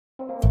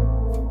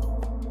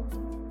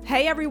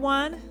Hey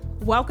everyone,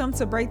 welcome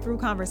to Breakthrough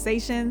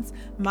Conversations.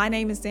 My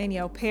name is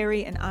Danielle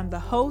Perry and I'm the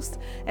host.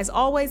 As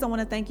always, I want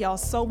to thank y'all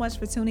so much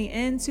for tuning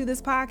in to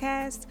this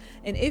podcast.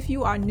 And if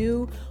you are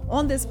new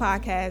on this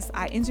podcast,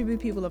 I interview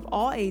people of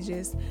all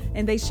ages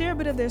and they share a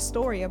bit of their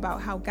story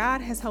about how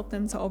God has helped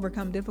them to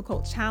overcome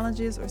difficult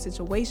challenges or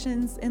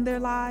situations in their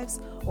lives,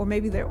 or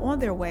maybe they're on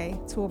their way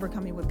to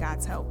overcoming with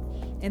God's help.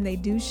 And they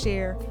do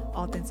share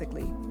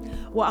authentically.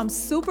 Well, I'm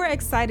super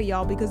excited,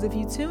 y'all, because if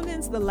you tuned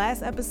into the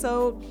last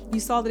episode,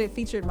 you saw that it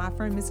featured my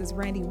friend, Mrs.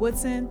 Randy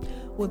Woodson.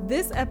 Well,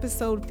 this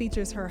episode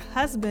features her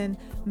husband,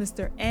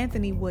 Mr.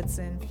 Anthony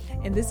Woodson,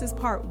 and this is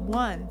part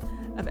 1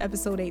 of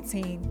episode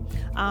 18.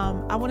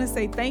 I want to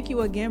say thank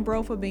you again,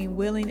 bro, for being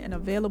willing and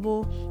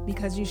available,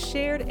 because you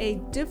shared a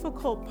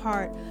difficult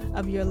part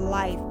of your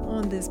life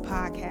on this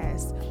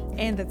podcast.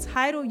 And the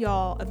title,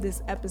 y'all, of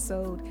this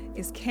episode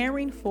is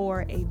Caring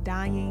for a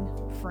Dying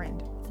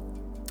Friend.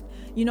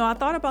 You know, I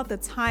thought about the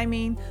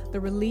timing,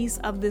 the release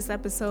of this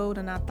episode,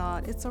 and I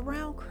thought it's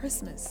around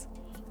Christmas.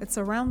 It's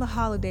around the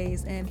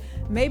holidays, and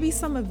maybe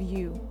some of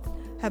you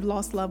have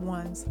lost loved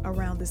ones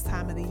around this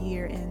time of the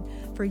year. And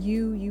for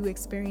you, you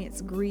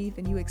experience grief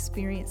and you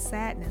experience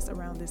sadness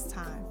around this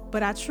time.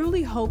 But I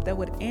truly hope that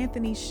what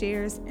Anthony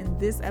shares in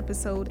this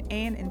episode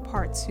and in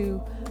part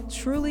 2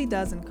 truly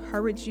does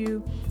encourage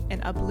you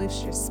and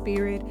uplifts your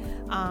spirit.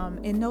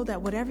 And know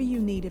that whatever you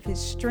need, if it's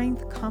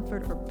strength,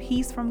 comfort, or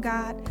peace from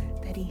God,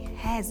 that He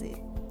has it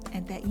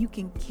and that you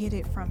can get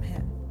it from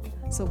Him.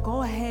 So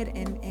go ahead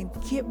and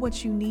get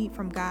what you need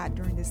from God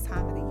during this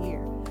time of the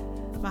year.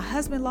 My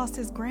husband lost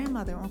his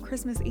grandmother on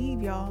Christmas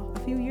Eve, y'all, a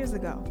few years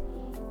ago.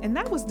 And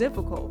that was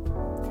difficult.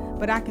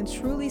 But I can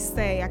truly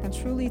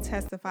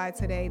testify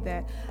today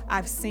that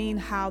I've seen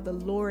how the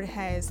Lord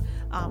has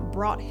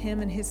brought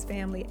him and his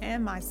family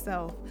and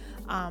myself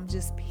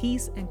just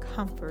peace and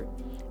comfort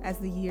as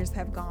the years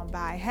have gone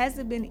by. Has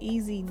it been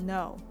easy?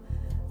 No.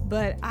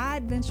 But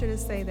I'd venture to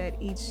say that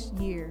each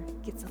year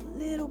gets a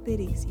little bit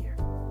easier.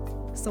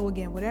 So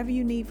again, whatever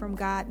you need from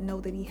God,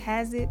 know that He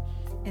has it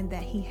and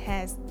that He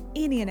has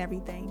any and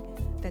everything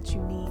that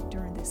you need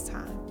during this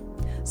time.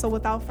 So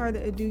without further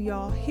ado,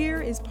 y'all,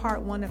 here is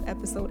part 1 of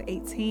episode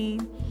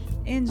 18.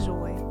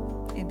 Enjoy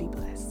and be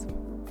blessed.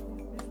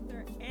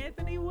 Mr.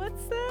 Anthony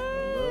Woodson.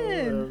 Hello,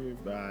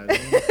 everybody.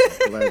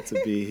 Glad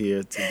to be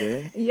here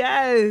today.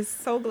 Yes,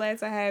 so glad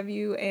to have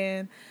you.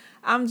 And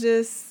I'm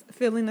just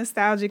feeling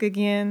nostalgic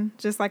again,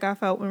 just like I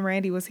felt when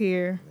Randy was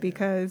here,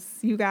 because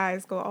you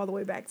guys go all the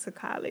way back to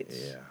college.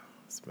 Yeah,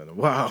 it's been a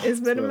while. It's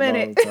been a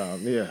minute. Long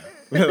time. Yeah,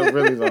 it's been a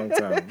really long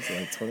time. It's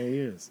like 20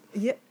 years.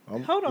 Yeah.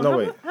 Hold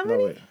on. How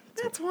many? Wait.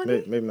 Not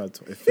 20. Maybe not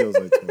 20. It feels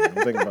like 20. I'm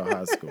thinking about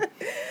high school.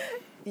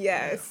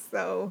 Yes. Yeah.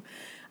 So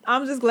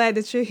I'm just glad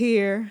that you're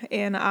here.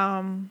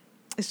 And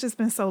it's just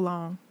been so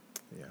long.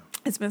 Yeah.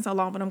 It's been so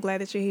long, but I'm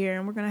glad that you're here.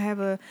 And we're going to have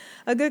a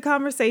good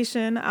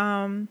conversation,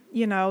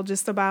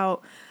 just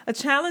about a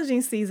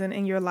challenging season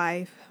in your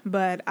life.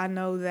 But I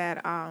know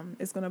that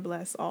it's going to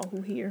bless all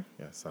who hear.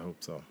 Yes, I hope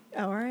so.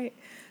 All right.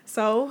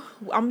 So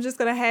I'm just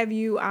going to have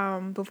you,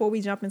 before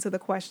we jump into the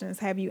questions,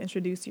 have you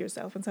introduce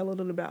yourself and tell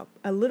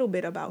a little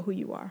bit about who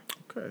you are.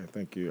 Okay,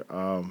 thank you.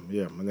 My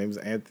name is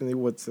Anthony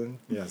Woodson.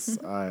 Yes,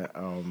 I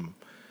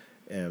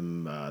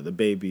am the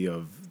baby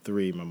of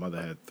 3. My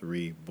mother had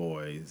 3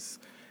 boys.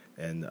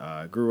 And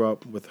I grew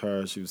up with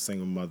her. She was a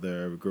single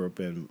mother. We grew up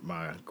in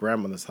my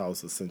grandmother's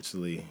house,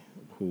 essentially,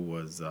 who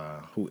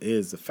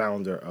is the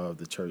founder of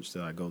the church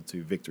that I go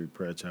to, Victory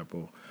Prayer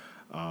Chapel.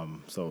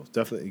 So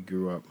definitely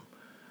grew up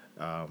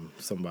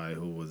somebody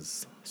who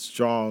was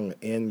strong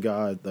in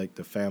God, like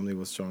the family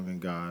was strong in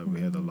God. Mm-hmm.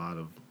 We had a lot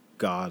of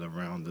God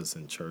around us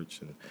in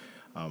church. And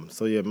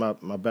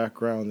my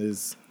background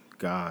is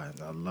God.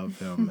 I love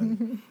Him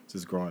and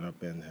just growing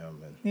up in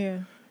Him. And yeah.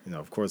 You know,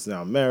 of course,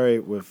 now I'm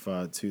married with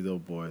 2 little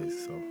boys.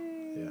 Yay. So,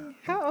 yeah.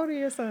 How old are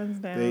your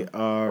sons now? They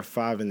are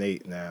 5 and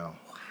 8 now.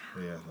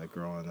 Wow. Yeah, they're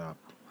growing up.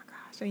 Oh, my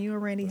gosh. And you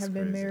and Randy have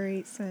been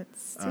married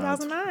since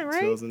 2009, right?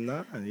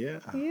 2009, yeah.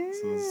 Yeah.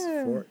 So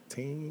it's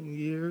 14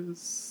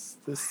 years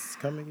this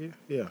coming year.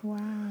 Yeah.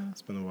 Wow.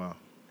 It's been a while.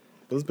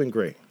 But it's been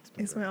great.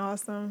 It's been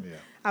awesome. Yeah.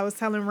 I was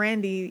telling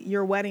Randy,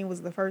 your wedding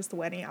was the first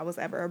wedding I was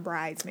ever a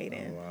bridesmaid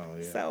in. Oh, wow,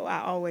 yeah. So I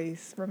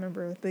always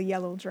remember the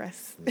yellow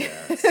dress.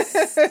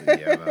 Yes, the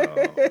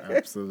yellow.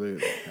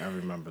 Absolutely. I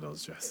remember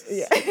those dresses.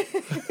 Yeah.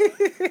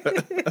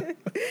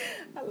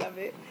 I love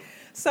it.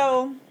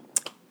 So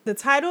the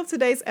title of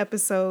today's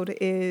episode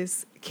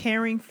is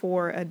Caring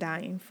for a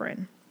Dying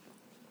Friend.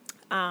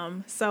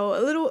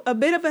 So a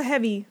bit of a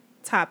heavy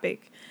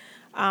topic.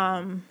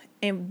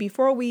 And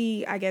before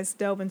we,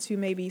 delve into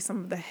maybe some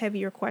of the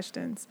heavier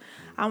questions,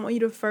 I want you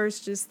to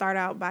first just start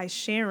out by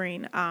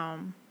sharing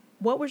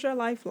what was your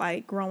life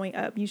like growing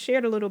up? You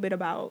shared a little bit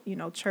about,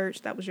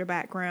 church, that was your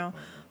background,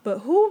 but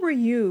who were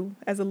you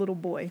as a little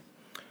boy?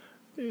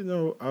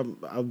 I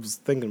was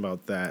thinking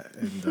about that,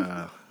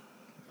 and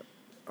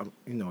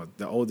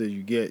the older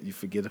you get, you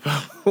forget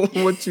about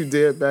what you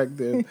did back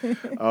then.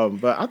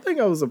 But I think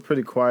I was a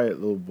pretty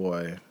quiet little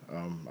boy.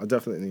 I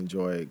definitely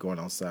enjoy going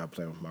outside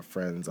playing with my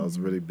friends. I was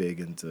really big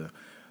into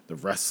the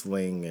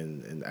wrestling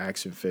and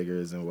action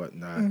figures and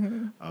whatnot,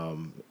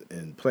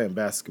 and playing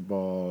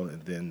basketball,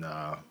 and then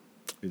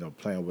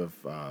playing with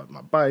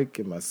my bike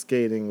and my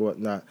skating and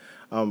whatnot.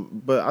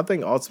 But I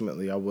think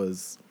ultimately I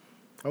was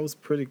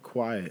pretty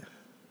quiet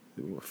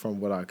from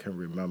what I can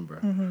remember.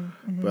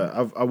 But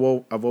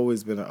I've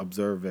always been an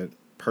observant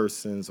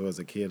person. So as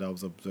a kid, I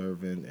was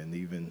observant, and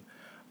even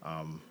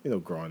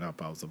growing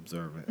up, I was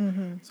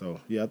observant.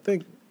 So yeah, I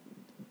think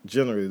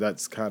generally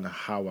that's kind of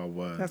how I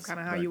was. That's kind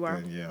of how you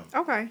are. Then, yeah.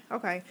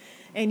 Okay.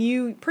 And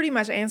you pretty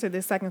much answered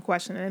this second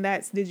question, and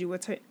that's did you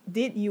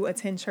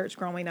attend church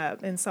growing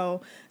up? And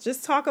so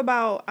just talk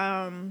about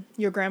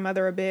your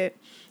grandmother a bit.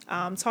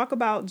 Talk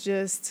about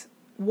just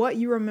what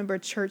you remember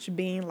church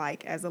being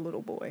like as a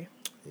little boy.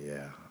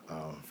 Yeah.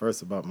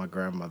 First about my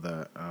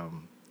grandmother,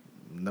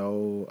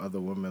 no other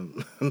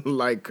woman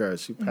like her.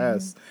 She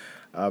passed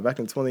back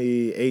in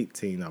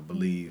 2018, I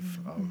believe,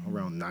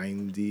 around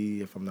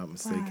 90, if I'm not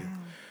mistaken.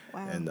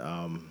 Wow. And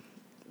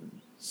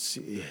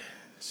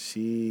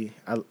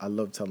I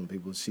love telling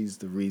people she's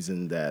the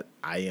reason that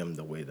I am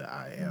the way that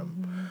I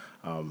am.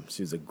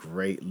 She's a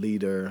great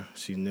leader.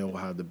 She knew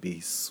how to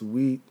be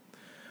sweet,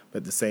 but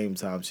at the same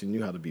time, she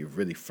knew how to be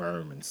really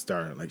firm and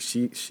stern. Like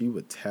she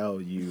would tell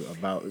you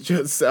about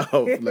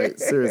yourself, like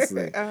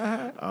seriously.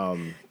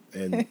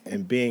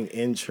 And being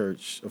in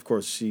church, of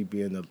course, she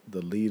being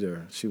the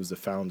leader, she was the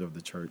founder of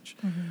the church.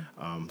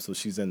 So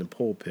she's in the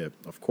pulpit,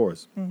 of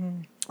course.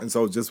 And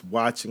so just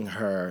watching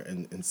her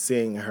and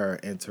seeing her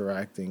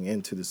interacting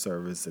into the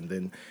service, and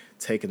then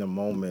taking a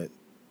moment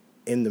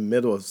in the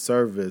middle of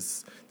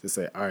service to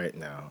say, all right,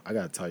 now, I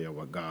got to tell y'all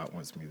what God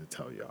wants me to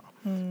tell y'all.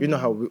 You know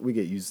how we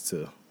get used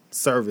to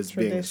service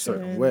being a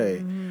certain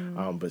way,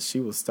 but she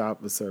will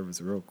stop the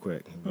service real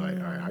quick and be like,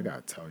 all right, I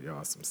gotta tell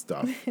y'all some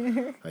stuff.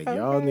 Like,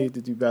 y'all need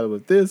to do better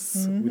with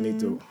this. We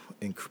need to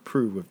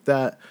improve with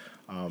that.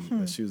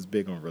 And she was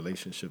big on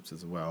relationships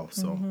as well.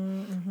 So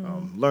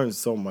learned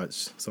so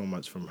much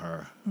from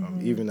her.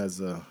 Even as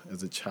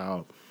a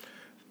child,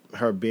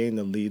 her being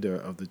the leader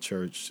of the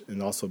church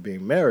and also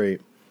being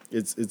married,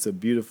 it's a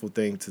beautiful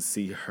thing to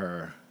see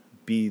her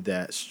be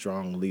that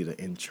strong leader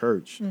in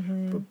church,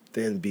 but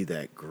then be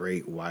that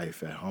great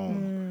wife at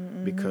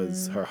home,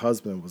 because her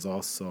husband was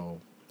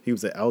he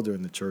was an elder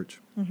in the church.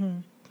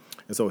 And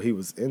so he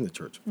was in the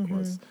church, of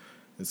course.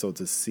 And so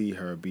to see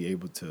her be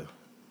able to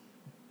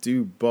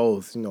do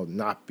both,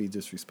 not be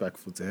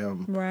disrespectful to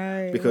him.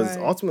 Right. Because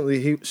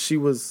ultimately she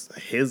was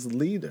his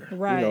leader,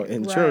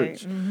 in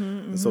church.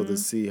 And so to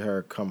see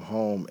her come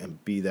home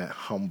and be that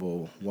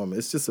humble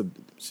woman,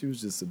 she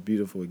was just a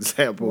beautiful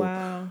example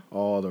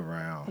all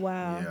around.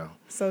 Wow. Yeah.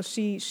 So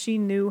she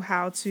knew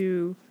how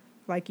to,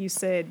 like you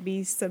said,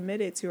 be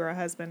submitted to her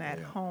husband at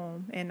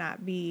home and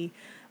not be,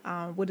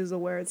 what does the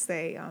word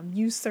say?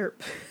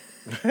 Usurp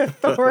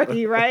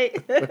authority,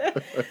 right?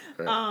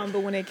 But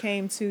when it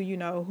came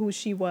to, who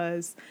she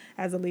was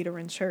as a leader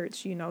in church,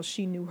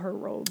 she knew her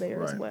role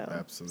there as well.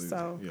 Absolutely.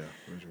 So yeah,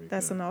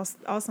 that's an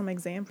awesome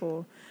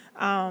example.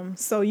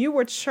 So you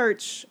were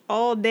church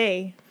all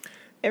day,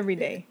 every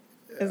day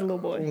as a little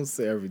boy. I won't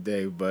say every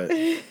day, but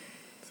it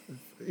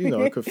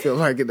could feel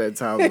like it at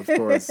times, of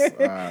course.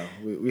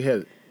 We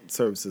had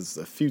services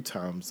a few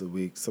times a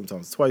week,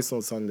 sometimes twice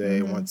on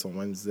Sunday, once on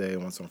Wednesday,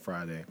 once on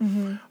Friday.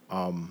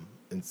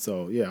 And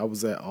so, I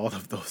was at all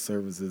of those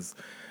services.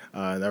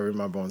 And I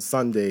remember on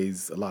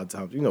Sundays, a lot of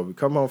times, we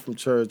come home from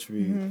church,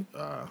 we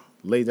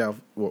lay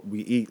down, we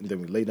eat, and then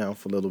we lay down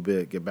for a little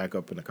bit, get back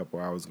up in a couple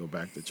hours, go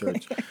back to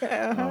church.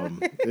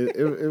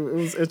 It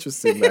was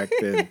interesting back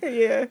then.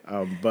 Yeah.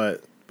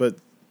 But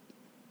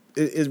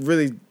it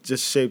really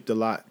just shaped a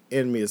lot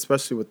in me,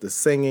 especially with the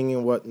singing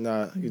and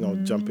whatnot,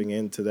 jumping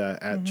into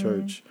that at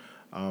church.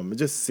 And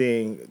just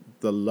seeing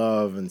the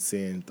love and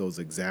seeing those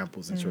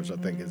examples in church, I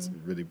think has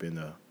really been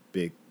a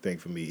big thing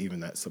for me,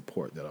 even that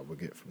support that I would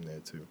get from there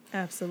too.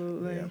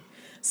 Absolutely. Yeah.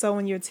 So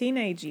in your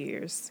teenage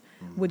years,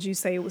 would you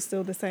say it was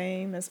still the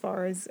same as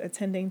far as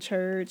attending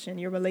church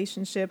and your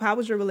relationship? How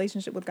was your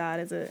relationship with God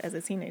as a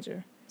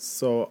teenager?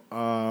 So,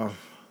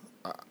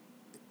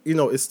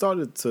 it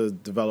started to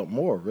develop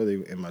more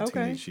really in my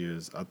teenage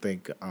years. I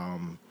think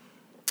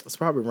it's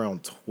probably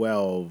around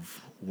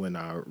 12 when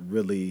I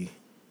really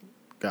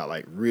got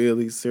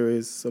really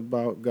serious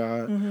about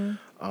God.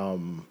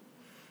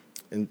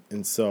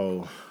 And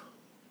so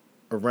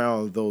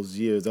around those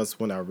years, that's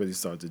when I really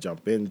started to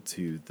jump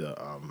into the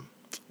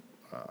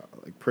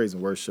praise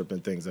and worship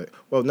and things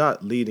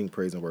not leading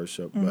praise and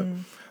worship, but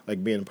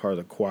being part of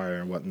the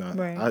choir and whatnot.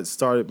 Right. I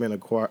started being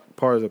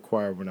part of the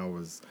choir when I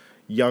was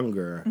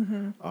younger,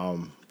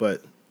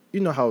 but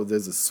how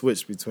there's a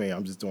switch between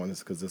I'm just doing this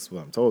because this is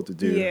what I'm told to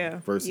do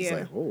versus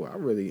I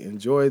really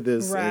enjoy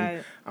this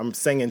and I'm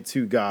singing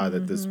to God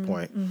at this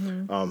point.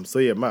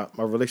 So my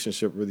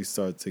relationship really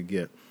started to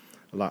get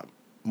a lot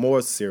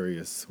more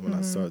serious when I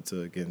started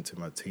to get into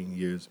my teen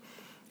years.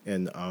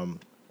 And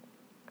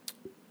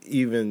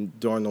even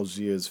during those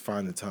years,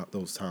 finding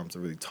those times to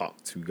really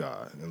talk to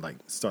God and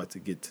start to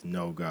get to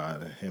know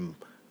God and Him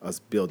us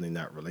building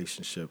that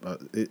relationship.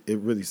 It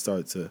really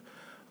started to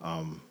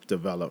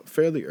develop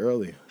fairly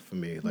early for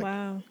me, like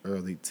Wow.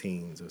 early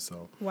teens or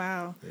so.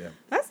 Wow. Yeah.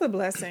 That's a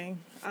blessing,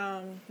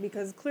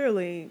 because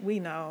clearly we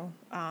know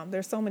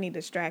there's so many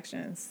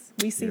distractions.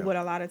 We see Yeah. what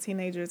a lot of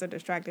teenagers are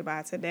distracted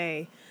by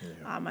today,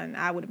 Yeah. and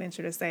I would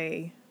venture to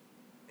say,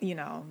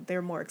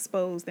 they're more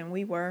exposed than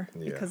we were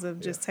because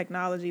of just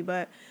technology.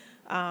 But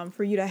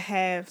for you to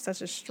have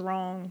such a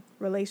strong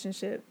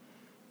relationship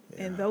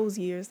in those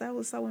years, that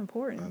was so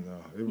important. I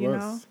know. It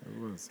was.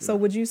 So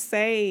would you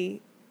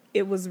say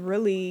it was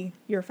really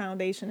your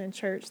foundation in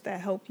church that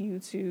helped you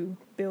to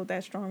build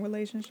that strong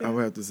relationship? I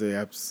would have to say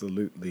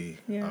absolutely.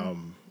 Yeah.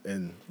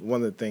 And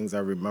one of the things I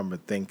remember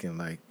thinking,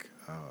 like,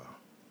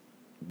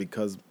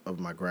 because of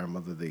my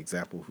grandmother, the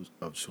example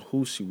of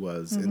who she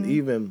was, and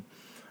even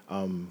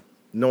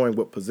knowing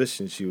what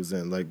position she was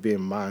in, like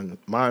being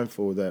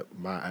mindful that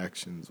my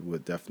actions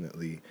would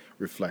definitely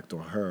reflect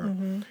on her.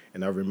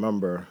 And I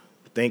remember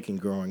thinking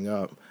growing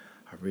up,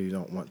 I really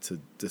don't want to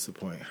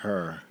disappoint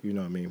her, you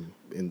know what I mean?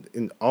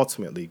 And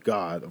ultimately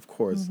God, of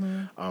course,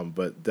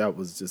 but that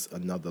was just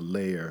another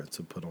layer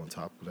to put on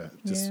top of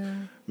that. Just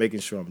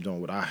making sure I'm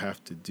doing what I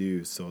have to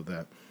do so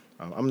that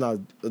I'm not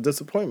a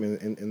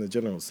disappointment in the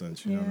general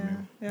sense, you know what I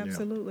mean?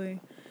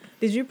 Absolutely.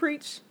 Did you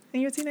preach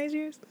in your teenage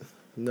years?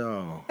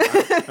 No.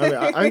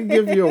 I can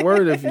give you a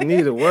word if you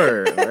need a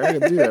word. I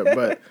can do that.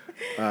 But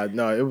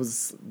no, it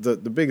was the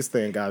biggest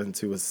thing I got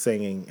into was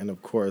singing. And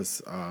of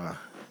course,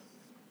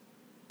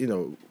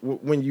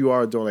 when you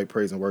are doing like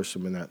praise and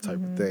worship and that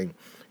type of thing,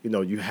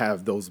 you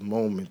have those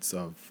moments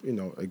of,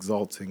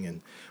 exalting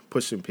and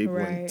pushing people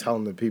and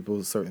telling the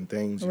people certain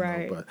things, you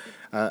know. But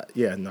I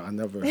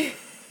never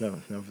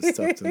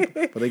stepped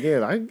in. But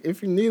again,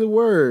 if you need a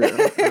word,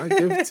 I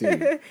give it to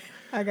you.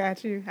 I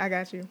got you.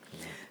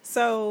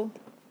 So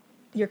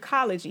your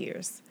college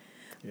years,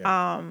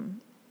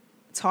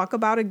 talk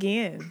about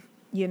again,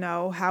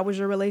 how was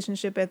your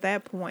relationship at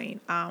that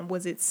point?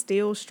 Was it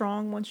still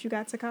strong once you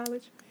got to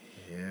college?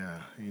 Yeah,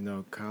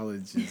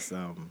 college is,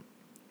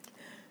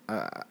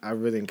 I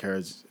really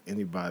encourage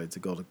anybody to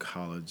go to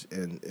college.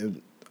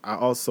 And I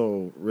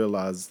also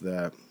realized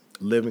that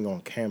living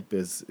on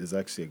campus is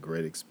actually a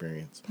great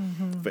experience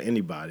for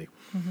anybody.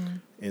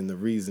 And the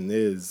reason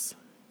is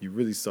you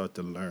really start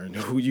to learn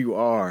who you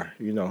are,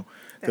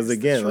 Because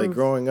again, like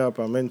growing up,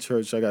 I'm in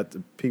church, I got the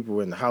people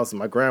in the house, and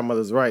my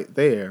grandmother's right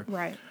there.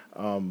 Right.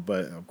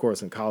 But of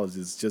course, in college,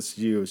 it's just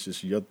you. It's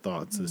just your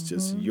thoughts. It's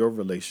just your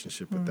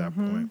relationship at that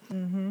point.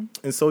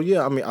 And so,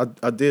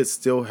 I did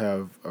still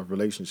have a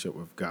relationship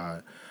with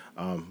God.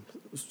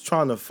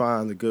 Trying to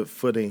find a good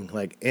footing,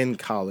 like in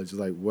college,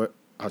 like what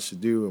I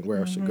should do and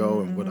where I should go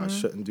and what I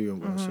shouldn't do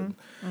and what I shouldn't.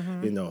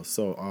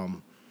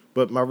 So,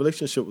 but my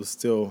relationship was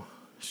still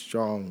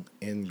strong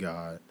in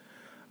God.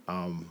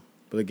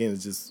 But again,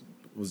 it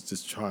was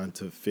just trying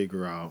to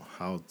figure out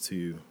how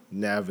to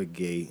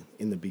navigate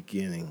in the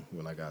beginning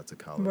when I got to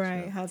college.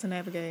 Right, how to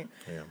navigate.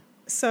 Yeah.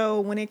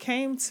 So when it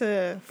came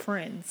to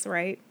friends,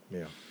 right?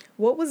 Yeah.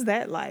 What was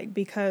that like?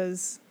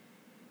 Because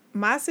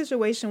my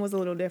situation was a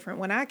little different.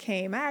 When I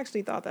came, I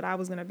actually thought that I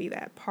was going to be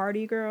that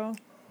party girl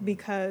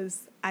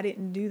because I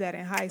didn't do that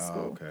in high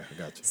school. Oh, okay, I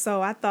got you.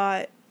 So I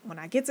thought when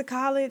I get to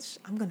college,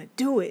 I'm going to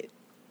do it.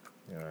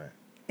 All right.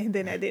 And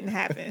then that didn't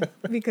happen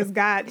because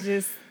God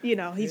just, he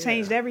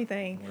changed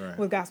everything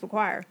with gospel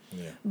choir.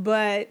 Yeah.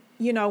 But,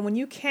 when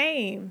you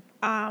came,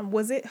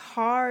 was it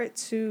hard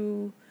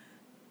to,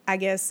 I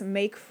guess,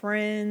 make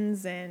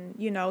friends and,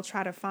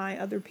 try to find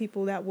other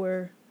people that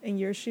were in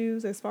your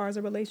shoes as far as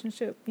a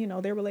relationship,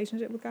 their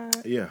relationship with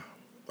God? Yeah,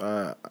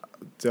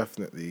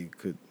 definitely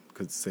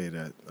could say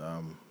that,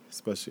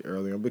 especially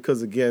early on.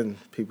 Because, again,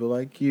 people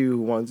like you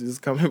who wanted to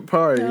just come and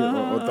party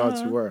or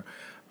thought you were.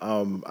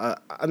 I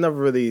never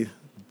really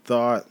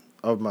thought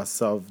of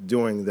myself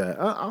doing that.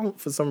 I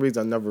for some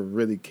reason, I never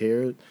really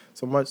cared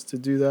so much to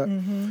do that.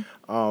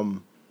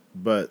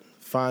 But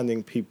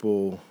finding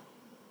people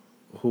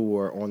who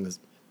were on this,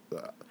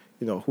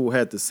 who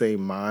had the same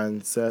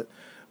mindset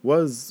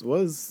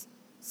was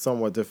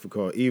somewhat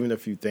difficult. Even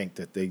if you think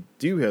that they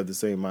do have the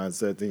same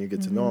mindset, then you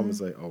get to know them. It's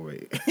like, oh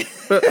wait,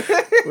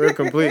 we're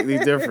completely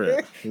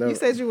different. You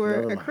said you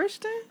were a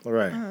Christian,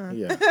 right?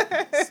 Yeah,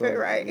 so,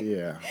 right.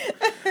 Yeah.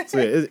 So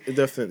it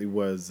definitely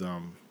was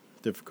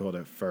difficult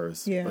at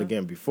first. Yeah.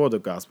 Again, before the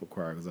gospel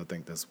choir, because I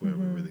think that's where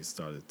we really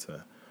started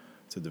to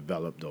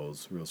develop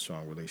those real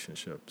strong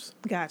relationships.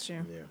 Got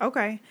you. Yeah.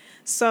 Okay.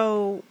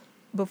 So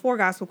before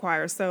gospel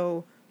choir,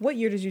 so what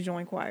year did you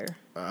join choir?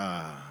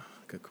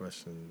 Good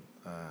question.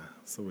 I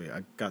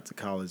got to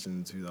college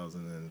in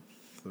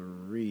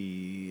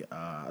 2003.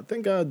 I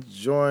think I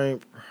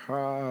joined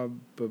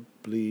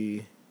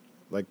probably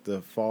like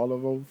the fall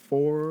of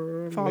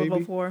 04. Fall maybe.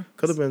 of 04.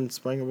 Could have been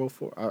spring of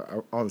 04. I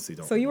honestly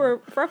don't. So you were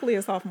roughly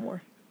a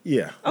sophomore.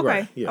 Yeah. Okay.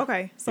 Right, yeah.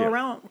 Okay. So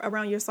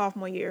around your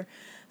sophomore year.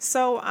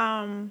 So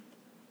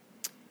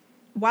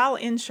while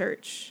in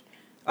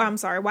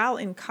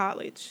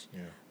college,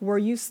 were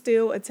you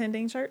still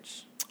attending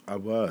church? I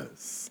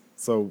was.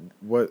 So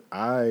what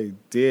I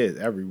did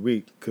every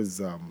week, because,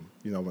 I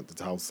went to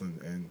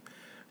Towson and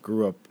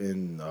grew up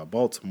in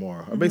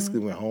Baltimore. I basically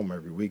went home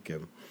every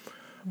weekend.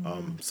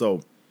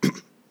 So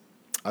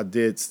I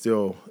did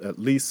still at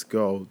least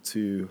go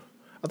to,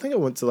 I think I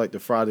went to like the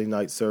Friday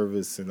night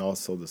service and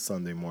also the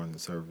Sunday morning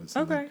service.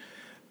 Okay.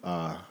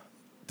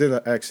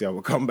 Then I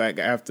would come back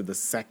after the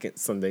second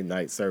Sunday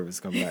night service,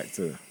 come back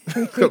to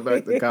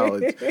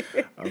college.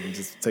 I would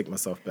just take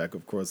myself back.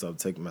 Of course, I would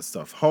take my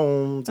stuff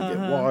home to get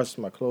washed,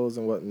 my clothes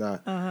and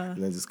whatnot,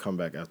 and then just come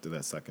back after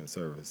that second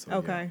service. So,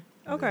 Okay.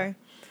 Yeah. Okay.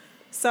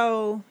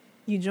 So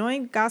you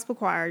joined gospel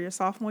choir your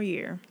sophomore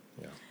year.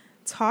 Yeah.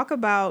 Talk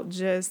about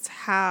just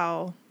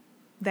how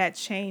that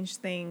changed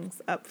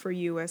things up for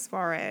you as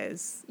far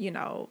as,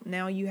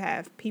 now you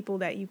have people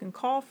that you can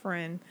call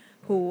friend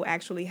who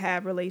actually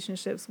have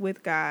relationships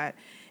with God.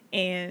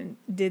 And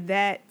did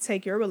that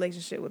take your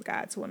relationship with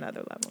God to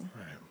another level?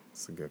 Right.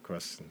 That's a good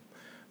question.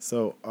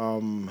 So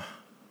I'm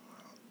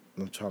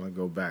trying to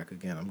go back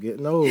again. I'm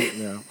getting old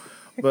now.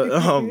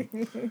 But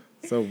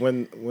so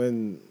when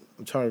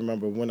I'm trying to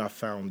remember when I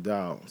found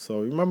out.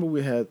 So remember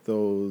we had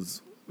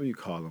those, what do you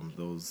call them?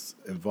 Those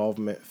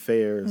involvement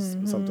fairs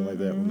or something like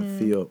that on the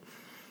field.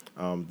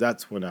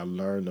 That's when I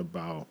learned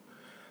about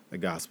the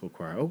gospel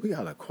choir. Oh, we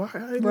got a choir?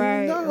 I didn't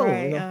even know.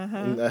 Right.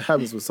 And that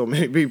happens with so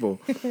many people.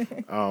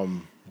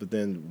 But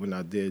then when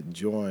I did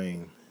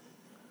join,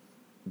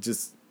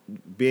 just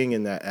being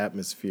in that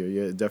atmosphere,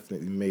 it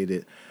definitely made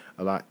it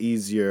a lot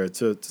easier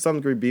to some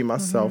degree be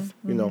myself,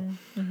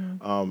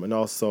 and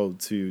also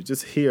to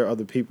just hear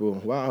other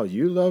people. Wow,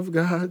 you love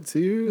God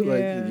too.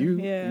 Yeah,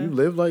 you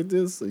live like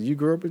this. You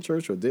grew up in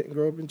church or didn't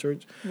grow up in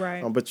church,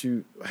 right? But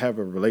you have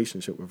a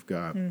relationship with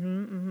God,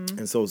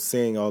 and so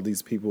seeing all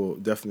these people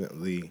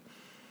definitely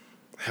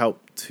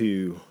helped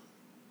to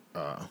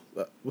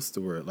what's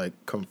the word? Like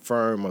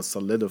confirm or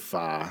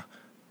solidify,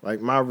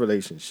 like my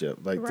relationship.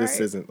 Like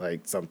this isn't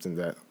like something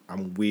that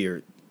I'm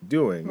weird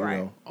doing,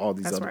 all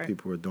these other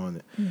people are doing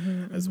it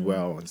as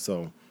well. And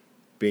so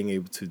being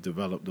able to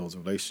develop those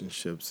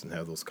relationships and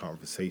have those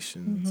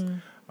conversations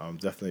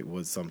definitely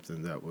was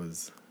something that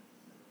was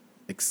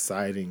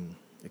exciting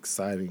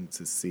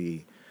to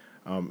see.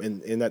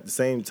 And at the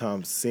same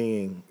time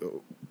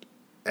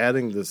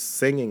adding the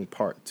singing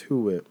part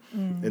to it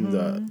and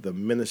the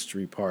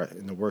ministry part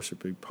and the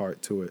worshiping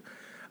part to it.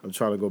 I'm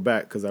trying to go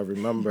back because I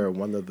remember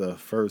one of the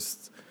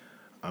first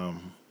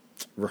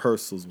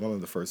rehearsals, one of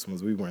the first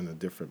ones, we were in a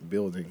different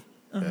building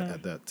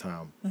at that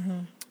time.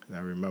 And I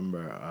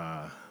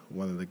remember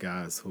one of the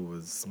guys who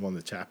was one of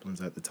the chaplains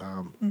at the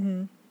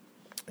time,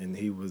 and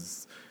he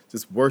was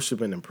just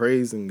worshiping and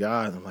praising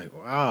God. I'm like,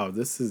 wow,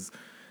 this is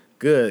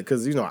good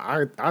because,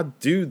 I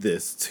do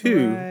this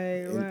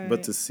too.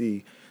 But to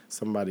see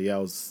somebody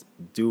else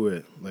do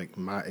it like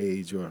my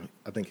age, or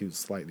I think he was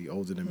slightly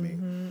older than me,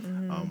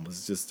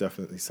 was just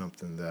definitely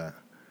something that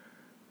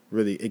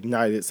really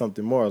ignited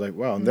something more. Like,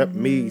 wow, let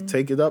me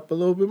take it up a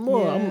little bit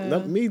more.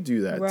 Let me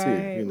do that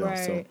too.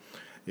 So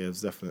yeah, it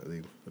was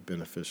definitely a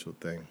beneficial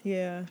thing.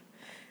 Yeah.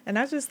 And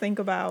I just think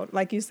about,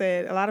 like you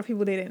said, a lot of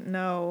people didn't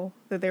know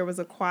that there was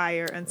a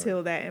choir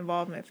until that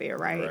involvement fair,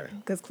 right?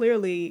 Because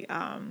clearly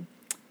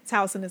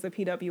Towson is a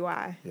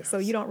PWI. Yes. So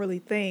you don't really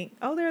think,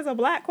 oh, there's a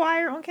black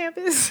choir on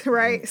campus,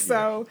 right?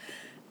 So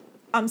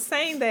I'm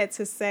saying that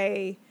to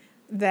say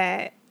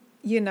that,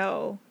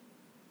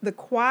 the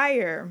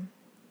choir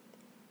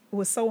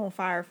was so on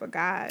fire for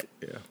God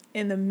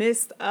in the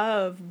midst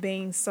of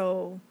being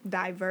so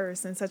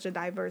diverse and such a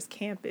diverse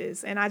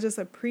campus. And I just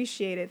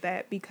appreciated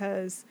that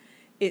because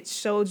it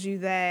showed you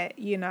that,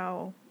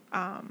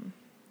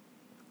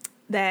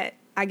 that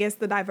I guess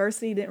the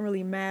diversity didn't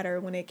really matter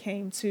when it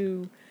came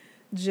to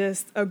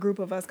just a group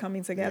of us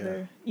coming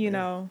together,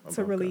 to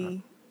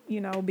really,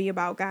 be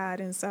about God.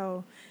 And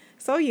so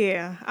that's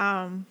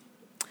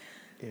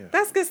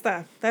good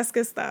stuff. That's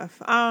good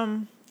stuff.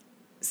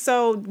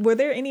 So were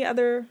there any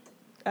other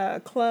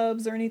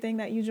clubs or anything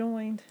that you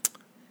joined?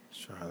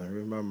 Trying to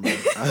remember.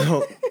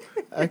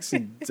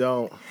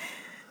 Don't.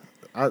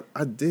 I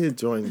did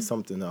join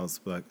something else,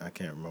 but I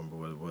can't remember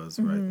what it was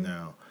right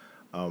now.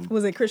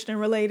 Was it Christian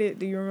related?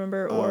 Do you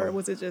remember? Or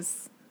was it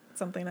just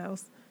something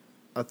else?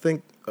 I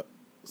think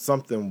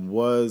something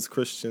was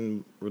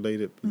Christian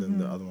related, but then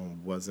the other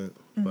one wasn't.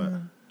 But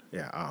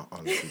yeah, I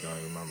honestly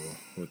don't remember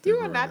what they were.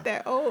 You are not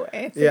that old,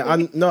 Anthony. Yeah, I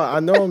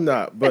know I'm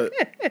not, but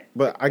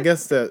I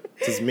guess that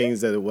just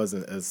means that it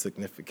wasn't as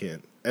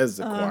significant as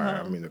the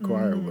choir. I mean, the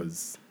choir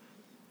was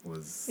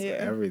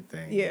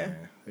everything. Yeah,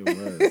 it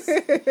was.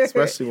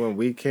 Especially when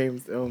we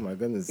came. Oh my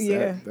goodness,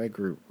 that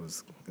group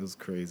was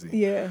crazy.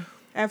 Yeah,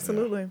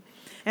 absolutely. Yeah.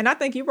 And I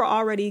think you were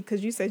already,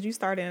 because you said you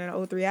started in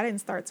 2003. I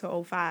didn't start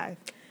till 2005.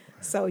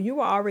 So you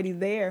were already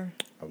there,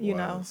 for a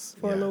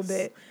little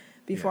bit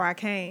before I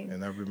came.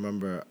 And I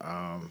remember,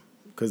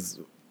 because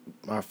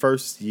my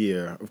first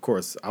year, of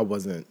course, I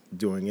wasn't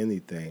doing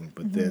anything.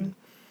 But then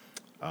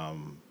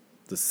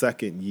the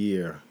second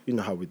year, you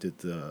know how we did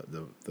the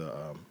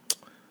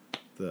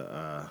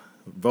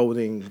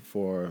voting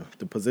for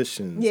the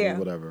positions or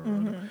whatever.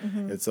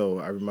 And so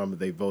I remember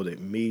they voted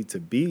me to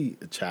be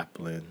a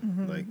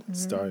chaplain,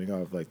 starting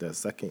off like that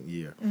second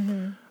year,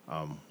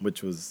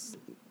 which was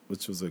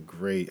a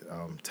great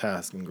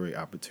task and great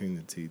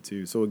opportunity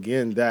too. So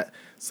again, that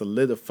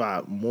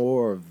solidified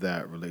more of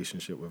that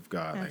relationship with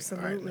God.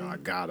 Absolutely. Like, all right, now I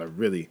gotta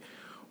really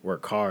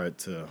work hard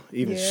to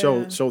even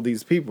show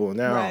these people.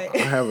 Now I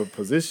have a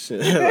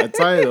position, a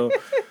title.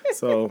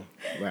 So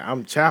like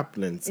I'm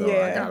chaplain, so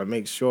I gotta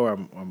make sure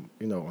I'm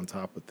on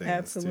top of things.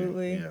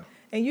 Absolutely. Too. Yeah.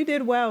 And you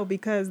did well,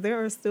 because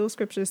there are still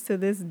scriptures to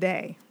this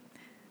day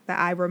that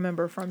I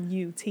remember from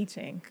you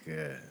teaching.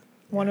 Good.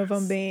 One of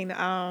them being,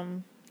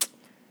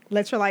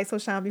 let your light so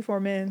shine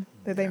before men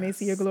that they may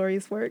see your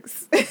glorious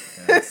works.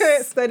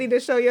 Study to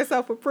show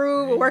yourself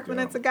approved, a workman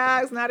unto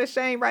God, who's not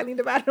ashamed, rightly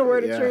dividing the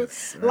word of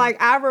truth. Right.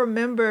 Like, I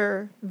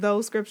remember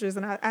those scriptures,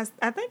 and I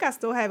think I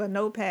still have a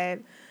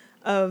notepad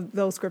of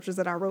those scriptures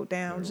that I wrote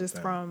down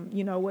from,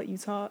 what you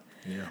taught.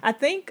 Yeah. I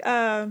think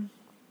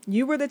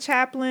you were the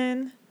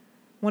chaplain,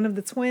 one of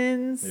the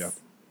twins. Yeah.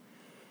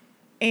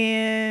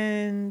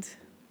 And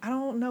I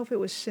don't know if it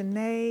was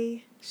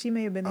Shanae. She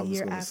may have been a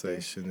year after. I was going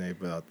to say Shanae,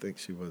 but I think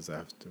she was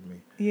after me.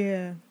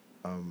 Yeah.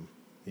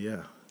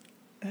 Yeah.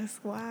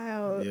 That's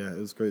wild. Yeah, it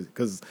was crazy.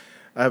 Because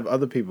I have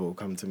other people who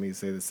come to me and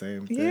say the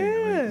same thing.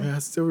 Yeah. Like, man, I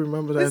still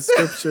remember that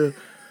scripture.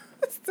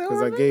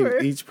 Because I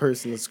gave each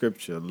person a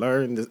scripture.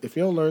 Learn this. If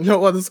you don't learn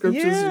no other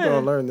scriptures, you're going to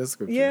learn this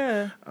scripture.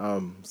 Yeah.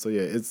 So,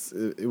 yeah,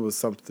 it was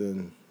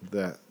something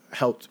that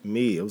helped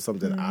me. It was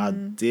something I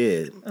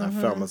did. I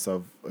found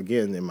myself,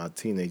 again, in my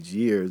teenage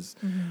years,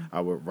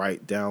 I would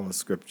write down a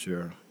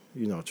scripture,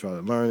 try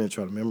to learn it,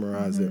 try to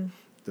memorize it.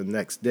 The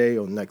next day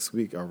or next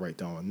week, I'll write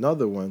down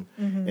another one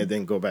and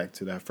then go back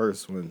to that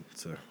first one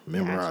to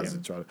memorize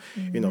it. Try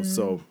to,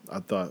 so I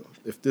thought,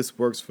 if this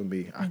works for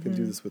me, I can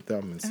do this with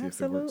them and see if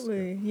it works.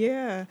 Absolutely,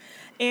 yeah.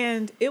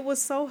 And it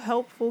was so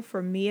helpful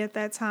for me at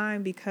that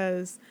time,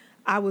 because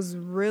I was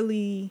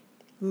really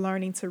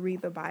learning to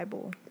read the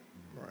Bible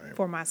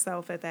for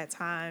myself at that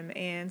time.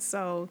 And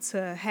so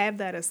to have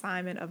that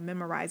assignment of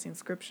memorizing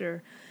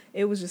scripture,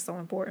 it was just so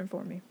important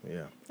for me.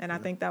 Yeah. And I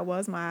think that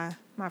was my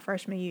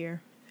freshman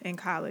year in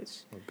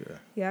college. Okay.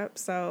 Yep.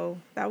 So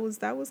that was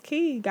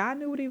key. God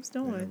knew what he was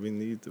doing. Yeah, we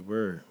need the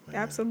word. Man.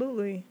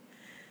 Absolutely.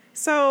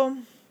 So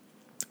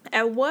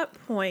at what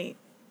point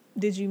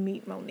did you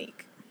meet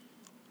Monique?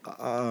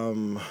 I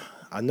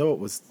know it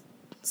was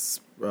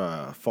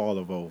fall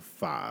of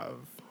 2005.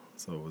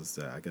 So it was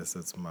that. I guess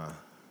that's my...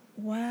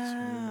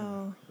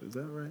 Wow. Is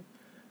that right?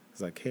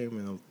 Because I came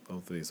in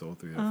 2003, so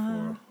 2003,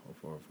 2004,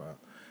 2004, 2005.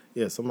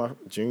 Yeah, so my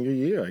junior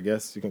year, I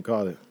guess you can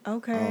call it.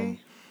 Okay.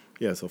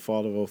 So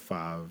fall of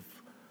 2005,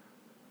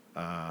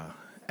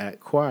 at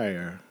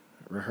choir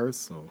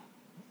rehearsal,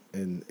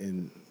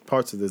 and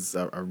parts of this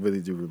I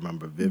really do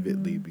remember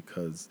vividly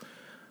because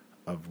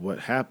of what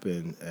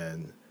happened.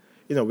 And,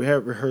 we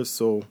had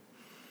rehearsal,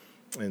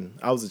 and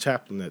I was a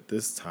chaplain at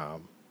this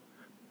time.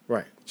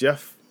 Right.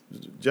 Jeff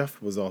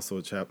was also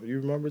a chaplain. You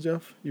remember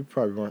Jeff? You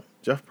probably weren't.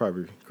 Jeff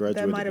probably graduated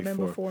before. That might have been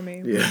before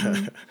me.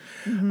 Yeah.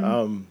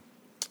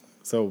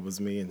 So it was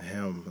me and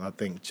him. I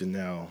think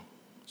Janelle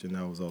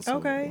was also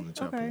one of the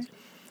chaplains.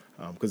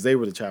 Because they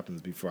were the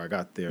chaplains before I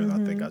got there, and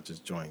I think I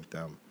just joined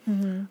them.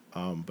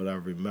 But I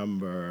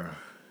remember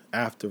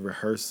after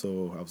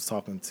rehearsal, I was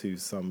talking to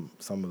some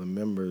of the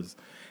members,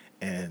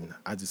 and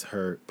I just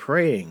heard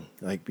praying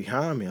like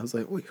behind me. I was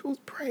like, wait, who's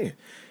praying?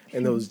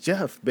 And it was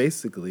Jeff,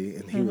 basically,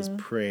 and he was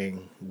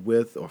praying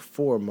with or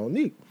for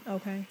Monique.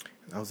 Okay.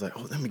 And I was like,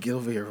 let me get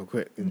over here real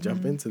quick and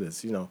jump into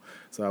this,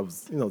 So I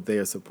was,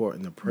 there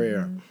supporting the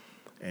prayer.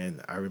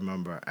 And I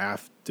remember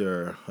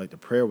after, the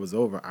prayer was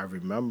over, I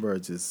remember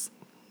just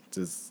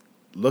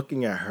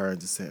looking at her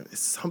and just saying, it's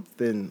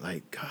something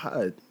like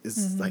God.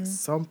 It's like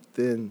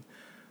something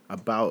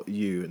about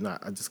you. And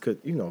I just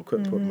couldn't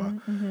put my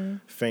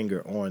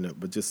finger on it,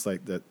 but just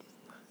like that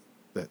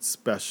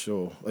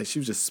special, like she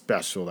was just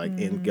special, like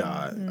in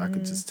God. I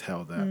could just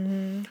tell that.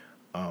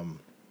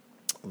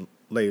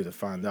 Later to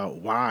find out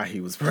why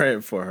he was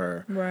praying for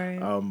her. Right.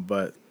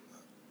 But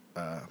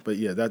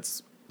yeah,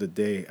 that's the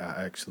day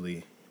I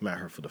actually met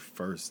her for the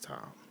first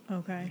time.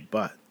 Okay.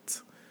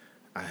 But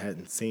I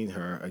hadn't seen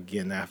her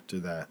again after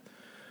that.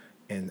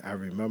 And I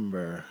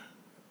remember,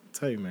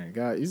 tell you, man,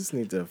 God, you just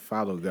need to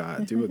follow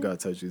God. Do what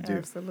God tells you to do.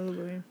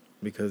 Absolutely.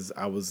 Because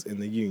I was in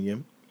the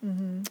union.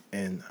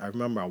 And I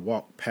remember I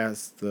walked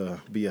past the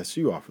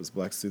BSU office,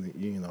 Black Student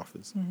Union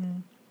office.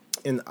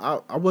 And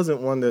I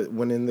wasn't one that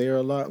went in there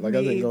a lot. Like,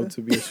 I didn't go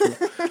to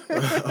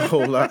BSU a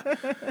whole lot.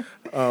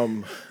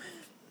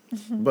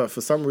 But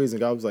for some reason,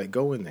 God was like,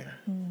 go in there.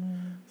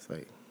 It's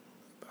like,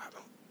 I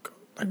don't go.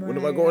 Like, what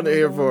am I going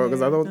there for?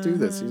 Because I don't do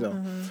this,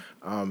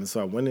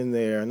 So I went in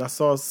there, and I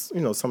saw,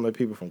 some of the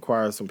people from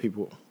choir, some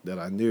people that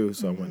I knew.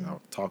 So I went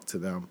out, talked to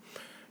them,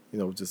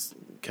 just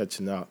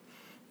catching up.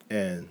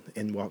 And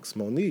in walks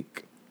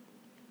Monique.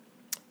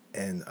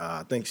 And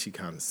I think she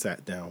kind of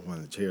sat down one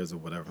of the chairs or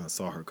whatever, and I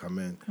saw her come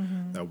in.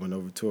 And I went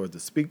over to her to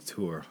speak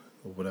to her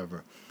or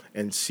whatever.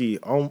 And she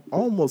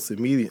almost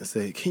immediately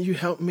said, "Can you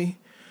help me?"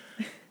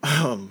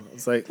 I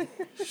was like,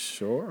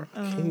 "Sure."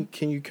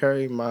 Can you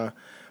carry my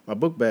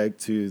book bag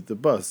to the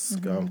bus?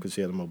 Because she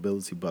had a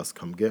mobility bus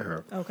come get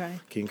her. Okay.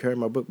 Can you carry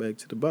my book bag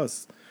to the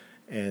bus?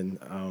 And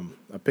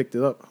I picked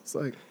it up. I was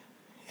like,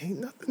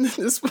 "Ain't nothing in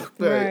this book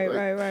bag.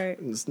 Right.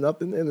 There's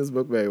nothing in this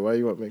book bag. Why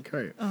you want me to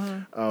carry it?"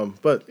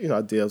 But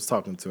I did. I was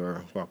talking to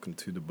her, walking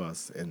to the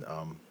bus, and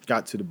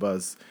got to the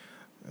bus.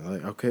 And I'm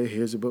like, "Okay,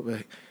 here's your book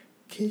bag.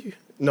 Can you?"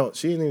 No,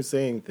 she didn't even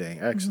say anything.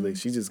 Actually,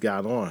 she just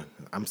got on.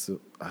 I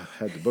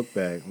had the book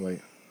bag. I'm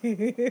like,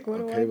 okay,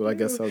 well, I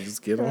guess I'll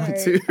just get on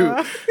too.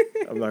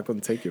 I'm not going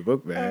to take your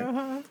book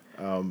bag.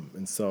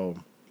 And so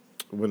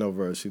I went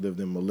over. She lived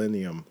in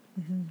Millennium.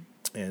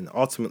 And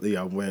ultimately,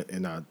 I went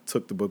and I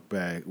took the book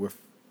bag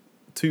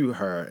to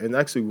her. And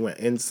actually, we went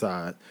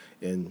inside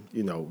and,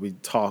 we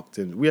talked.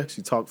 And we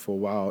actually talked for a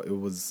while. It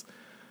was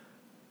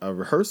a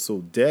rehearsal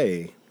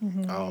day.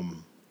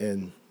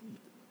 And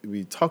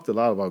we talked a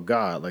lot about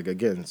God, like,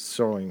 again,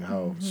 showing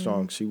how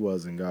strong she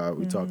was in God.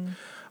 We talked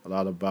a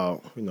lot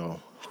about,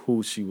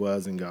 who she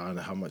was in God and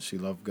how much she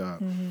loved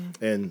God.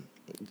 And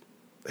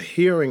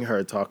hearing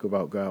her talk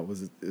about God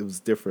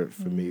was different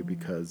for me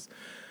because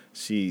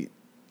she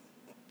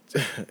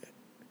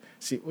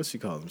what she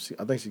called him?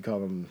 I think she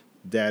called him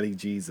Daddy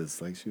Jesus.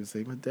 Like, she would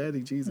say, "My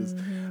Daddy Jesus."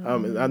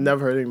 And I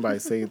never heard anybody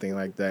say anything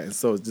like that. And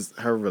so just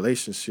her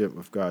relationship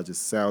with God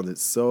just sounded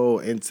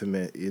so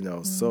intimate,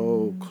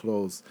 so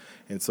close.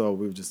 And so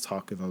we were just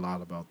talking a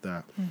lot about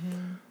that.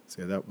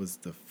 So that was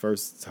the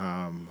first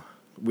time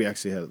we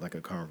actually had like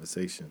a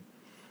conversation.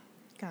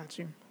 Got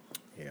you.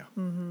 Yeah.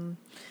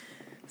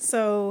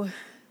 So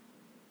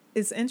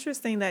it's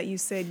interesting that you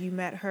said you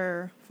met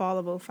her fall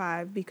of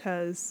 2005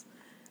 because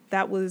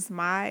that was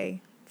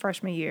my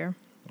freshman year.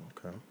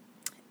 Okay.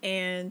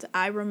 And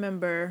I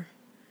remember,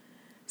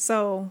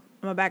 so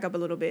I'm going to back up a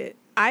little bit.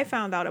 I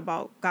found out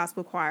about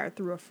gospel choir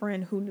through a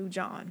friend who knew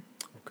John.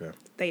 Okay.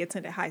 They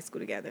attended high school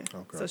together.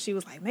 Okay. So she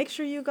was like, make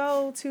sure you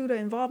go to the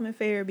involvement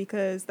fair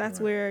because that's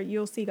where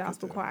you'll see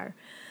gospel choir.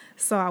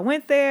 So I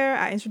went there.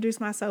 I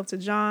introduced myself to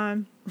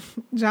John.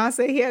 John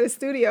said he had a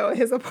studio in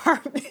his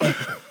apartment.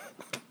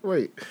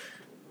 Wait.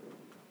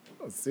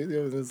 A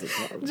studio in his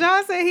apartment?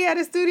 John said he had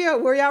a studio.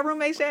 Were y'all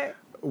roommates yet?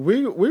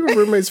 We were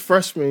roommates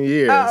freshman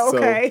year. Oh,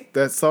 okay. So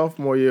that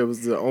sophomore year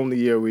was the only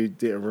year we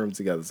didn't room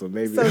together. So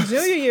maybe. So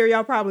junior year,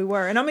 y'all probably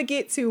were. And I'm going to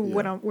get to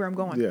where I'm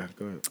going. Yeah,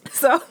 go ahead.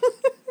 So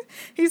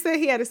he said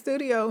he had a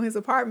studio in his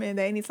apartment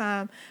that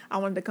anytime I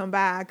wanted to come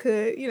by, I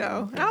could, And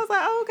I was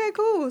like, oh, okay,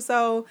 cool.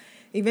 So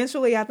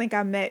eventually I think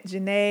I met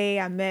Janae,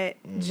 I met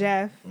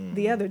Jeff,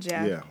 the other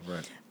Jeff. Yeah,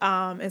 right.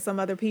 And some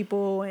other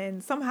people.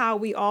 And somehow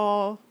we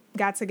all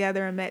got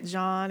together and met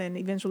John. And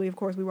eventually, of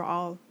course, we were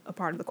all a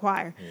part of the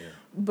choir. Yeah.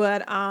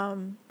 But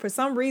for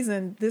some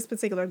reason, this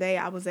particular day,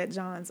 I was at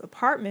John's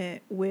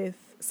apartment with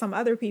some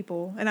other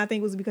people. And I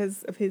think it was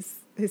because of his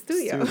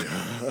studio.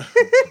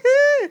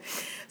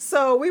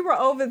 So we were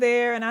over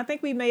there, and I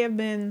think we may have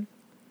been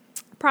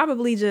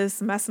probably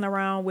just messing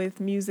around with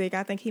music.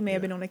 I think he may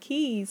have been on the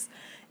keys.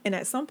 And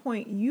at some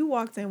point, you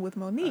walked in with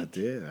Monique. I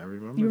did. I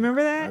remember. You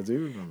remember that? I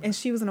do remember. And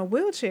she was in a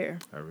wheelchair.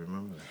 I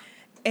remember that.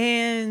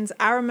 And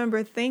I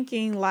remember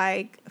thinking,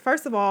 like,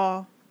 first of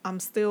all, I'm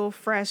still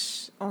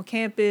fresh on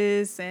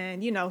campus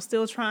and,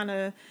 still trying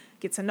to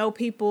get to know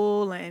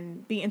people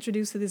and be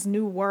introduced to this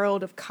new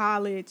world of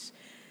college.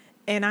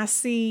 And I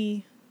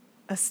see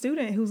a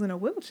student who's in a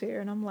wheelchair,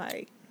 and I'm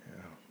like,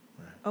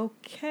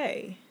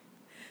 okay.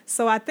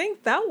 So I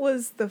think that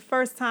was the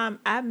first time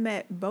I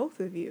met both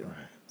of you.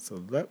 Right.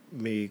 So let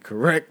me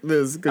correct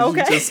this because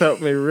you just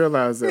helped me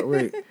realize that,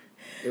 wait,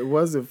 it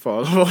wasn't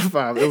fall of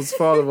 05. It was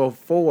fall of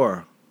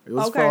 04. It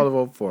was fall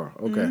of 04.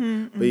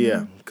 Okay. But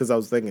yeah, because I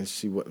was thinking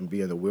she wouldn't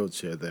be in a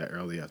wheelchair that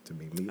early after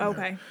me meeting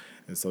her.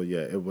 And so,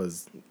 it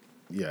was,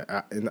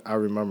 and I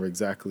remember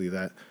exactly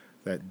that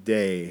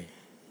day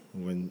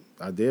when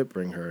I did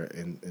bring her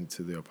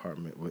into the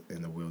apartment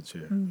in a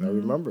wheelchair. I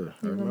remember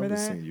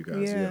seeing you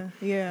guys.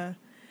 Yeah.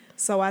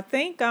 So I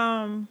think,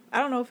 I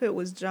don't know if it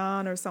was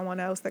John or someone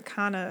else that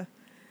kind of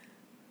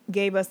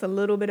gave us a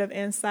little bit of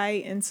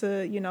insight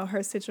into,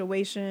 her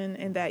situation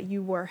and that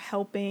you were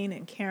helping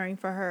and caring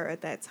for her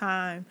at that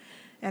time.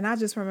 And I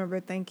just remember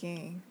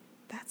thinking,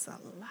 that's a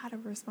lot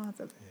of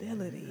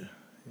responsibility.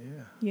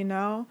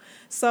 Yeah.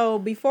 So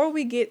before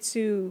we get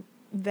to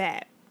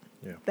that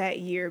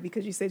year,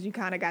 because you said you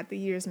kind of got the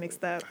years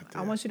mixed up,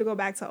 I want you to go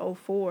back to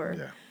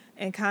 04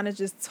 and kind of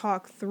just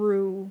talk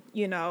through,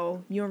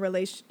 your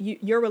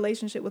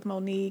relationship with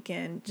Monique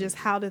and just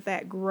how did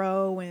that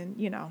grow and,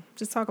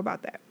 just talk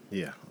about that.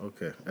 Yeah.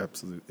 Okay.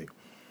 Absolutely.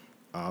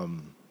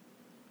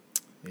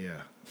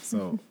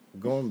 So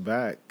going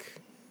back,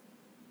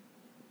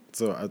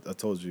 so I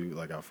told you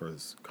like our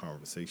first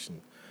conversation,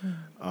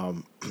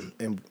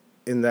 and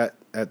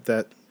at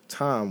that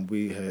time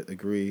we had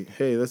agreed,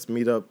 hey, let's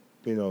meet up,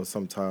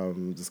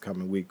 sometime this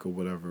coming week or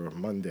whatever, or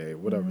Monday,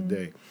 whatever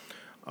day.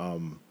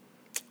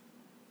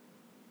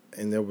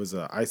 and there was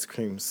an ice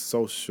cream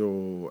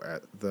social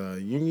at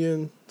the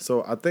Union.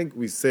 So I think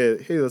we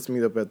said, hey, let's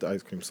meet up at the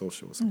ice cream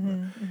social or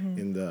something.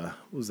 In the,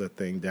 what was that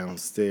thing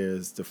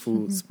downstairs, the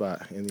food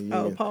spot in the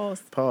Union? Oh,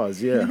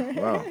 Pause, yeah.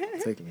 Wow,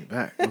 taking me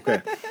back.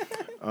 Okay.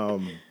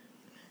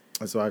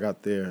 And so I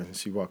got there, and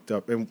she walked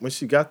up. And when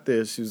she got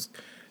there, she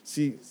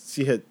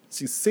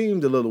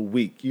seemed a little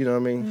weak, you know what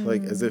I mean?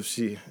 Like as if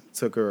she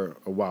took her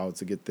a while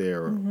to get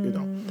there, or, you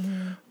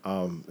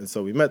know. And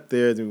so we met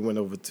there, then we went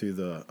over to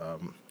the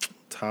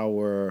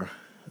tower,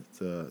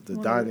 the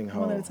dining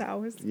hall. One of the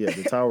towers? Yeah,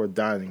 the tower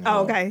dining hall.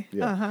 Oh, okay.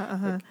 Yeah.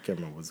 I can't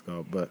remember what it's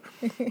called. But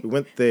we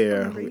went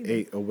there, we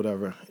ate or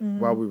whatever.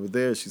 While we were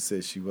there, she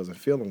said she wasn't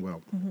feeling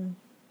well.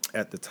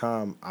 At the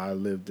time, I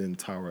lived in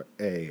Tower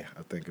A,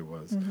 I think it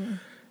was.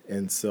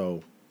 And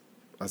so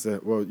I said,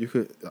 well,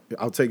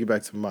 I'll take you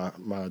back to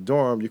my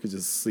dorm. You could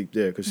just sleep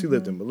there. Because she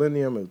lived in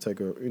Millennium. It would take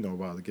her, a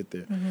while to get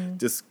there.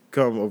 Just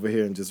come over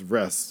here and just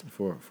rest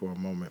for a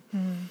moment.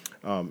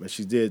 And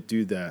she did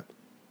do that.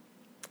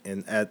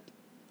 And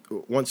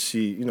once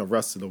she,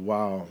 rested a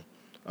while,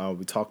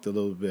 we talked a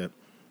little bit.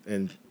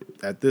 And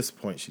at this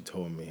point, she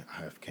told me,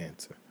 I have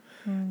cancer.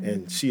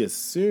 And she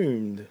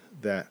assumed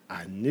that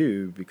I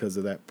knew because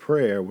of that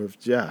prayer with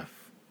Jeff.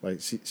 Like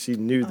she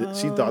knew that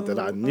she thought that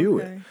I knew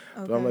it,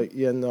 but I'm like,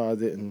 yeah, no, I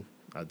didn't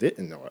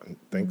know it. And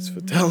thanks for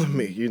telling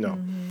me,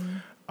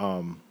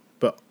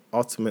 But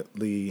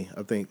ultimately,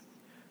 I think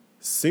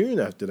soon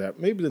after that,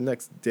 maybe the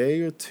next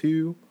day or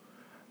two,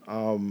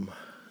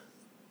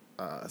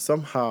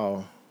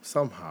 somehow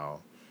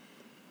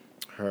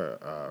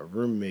her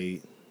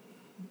roommate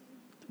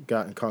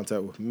got in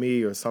contact with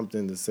me or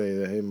something to say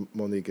that, hey,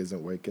 Monique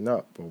isn't waking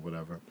up or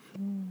whatever,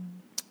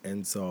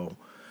 and so.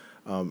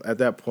 At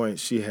that point,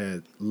 she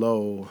had she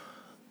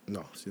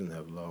didn't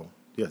have low.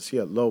 Yeah, she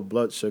had low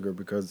blood sugar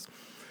because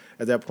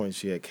at that point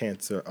she had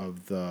cancer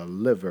of the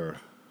liver,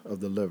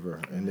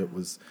 and it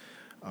was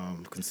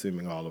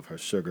consuming all of her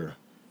sugar,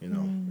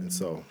 and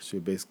so she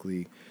would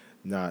basically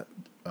not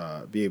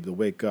be able to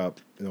wake up,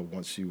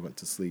 once she went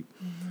to sleep.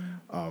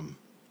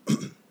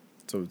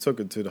 So we took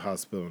her to the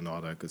hospital and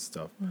all that good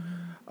stuff.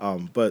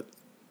 But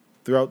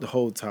throughout the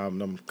whole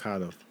time, and I'm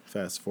kind of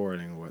fast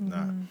forwarding and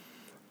whatnot,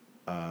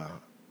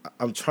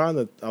 I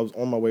was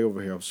on my way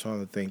over here. I was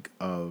trying to think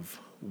of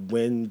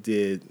when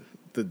did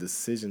the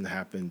decision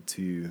happen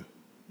to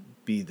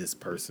be this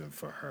person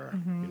for her.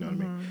 You know what I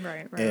mean?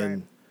 Right.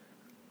 And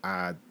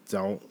I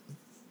don't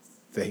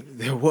think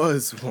there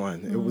was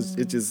one.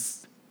 It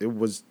just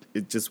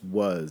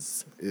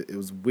was. It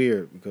was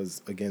weird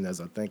because, again,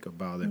 as I think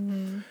about it,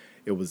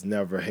 it was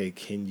never, hey,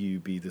 can you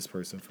be this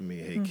person for me?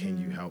 Hey, can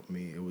you help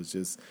me? It was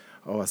just,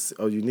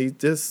 you need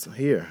this?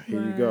 Here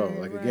you go.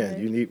 Like,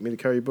 again, you need me to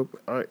carry your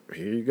book? All right,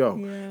 here you go.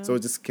 Yeah. So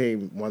it just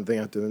came one thing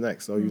after the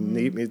next. So you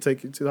need me to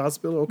take you to the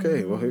hospital?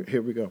 Okay, well,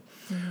 here we go.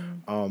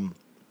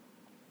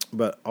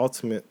 But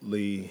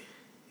ultimately,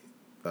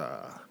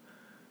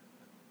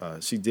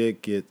 she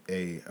did get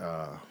a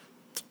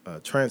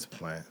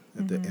transplant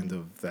at the end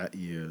of that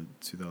year,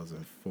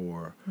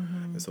 2004,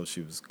 and so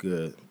she was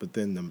good. But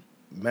then the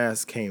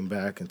mass came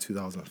back in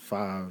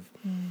 2005,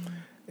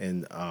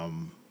 and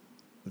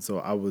so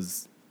I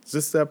was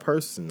just that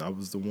person. I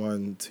was the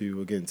one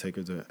to, again, take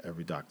her to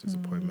every doctor's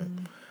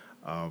appointment.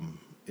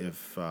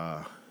 If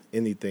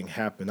anything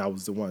happened, I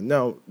was the one.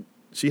 Now,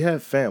 she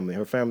had family.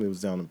 Her family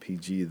was down in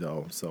PG,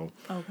 though, so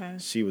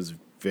she was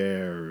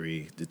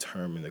very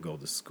determined to go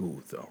to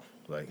school, though.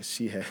 Like,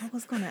 she had... I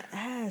was going to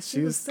ask.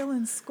 She was still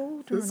in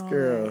school during this all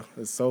girl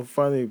that. is so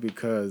funny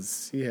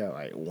because she had,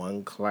 like,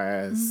 one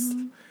class.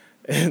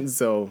 And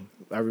so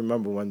I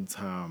remember one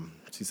time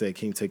she said,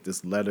 can you take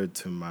this letter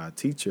to my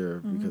teacher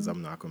because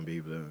I'm not going to be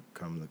able to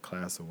come to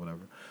class or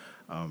whatever.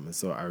 And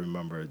so I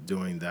remember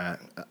doing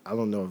that. I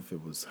don't know if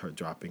it was her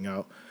dropping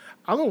out.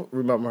 I don't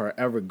remember her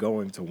ever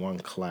going to one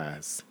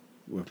class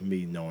with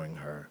me knowing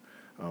her.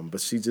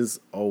 But she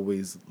just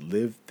always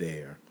lived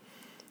there.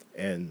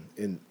 And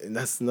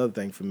that's another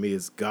thing for me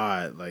is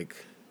God, like,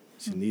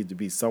 she needed to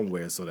be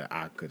somewhere so that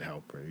I could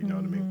help her, you know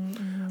what I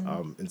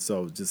mean? And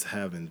so just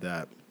having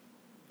that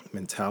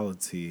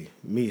mentality,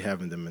 me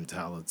having the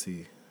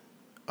mentality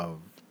of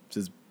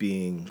just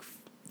being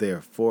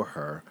there for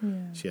her,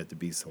 she had to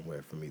be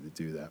somewhere for me to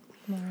do that.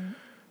 Right.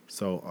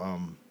 So,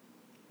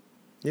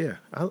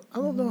 I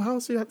don't know how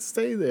she had to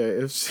stay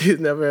there if she had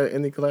never had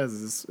any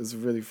classes. It's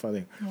really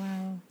funny.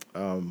 Wow.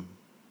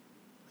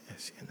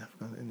 She had never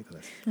gone to any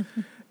classes.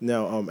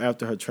 Now,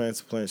 after her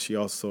transplant, she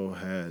also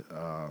had,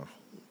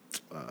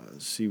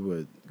 she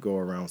would go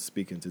around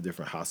speaking to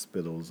different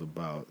hospitals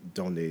about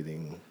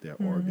donating their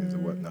organs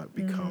and whatnot,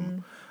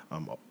 become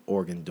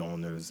organ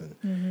donors.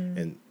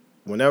 And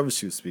whenever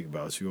she would speak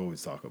about it, she would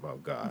always talk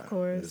about God. Of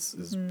course.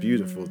 It's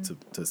beautiful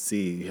to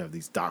see. You have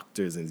these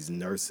doctors and these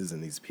nurses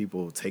and these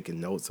people taking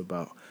notes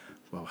about,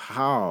 well,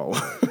 how?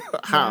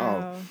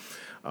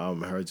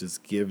 Her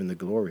just giving the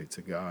glory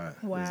to God.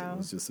 Wow. It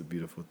was just a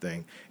beautiful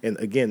thing. And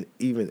again,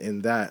 even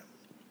in that,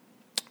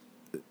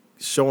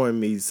 showing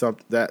me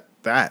something that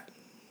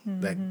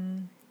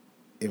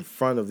in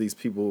front of these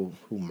people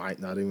who might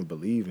not even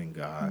believe in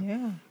God.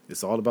 Yeah.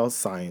 It's all about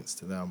science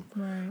to them.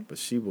 Right. But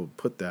she will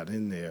put that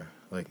in there.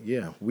 Like,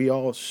 yeah, we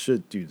all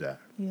should do that.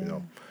 Yeah. You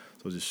know.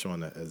 So just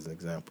showing that as an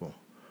example.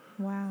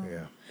 Wow.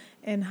 Yeah.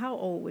 And how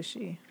old was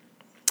she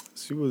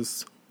She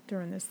was,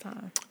 during this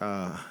time?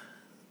 I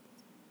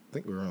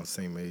think we were around the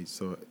same age.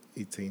 So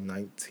 18,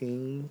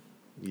 19.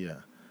 Yeah.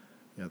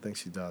 Yeah, I think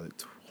she died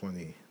at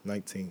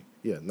 19.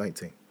 Yeah,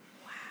 19.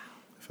 Wow.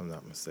 If I'm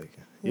not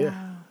mistaken. Wow.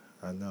 Yeah,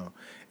 I know.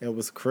 And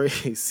what's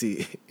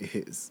crazy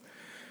is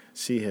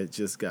she had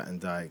just gotten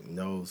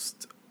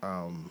diagnosed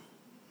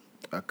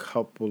a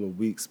couple of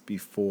weeks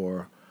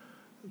before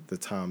the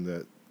time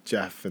that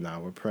Jeff and I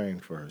were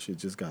praying for her. She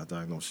just got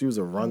diagnosed. She was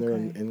a runner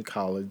in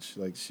college.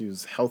 Like, she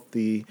was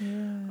healthy.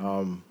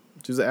 Yeah.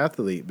 She was an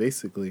athlete,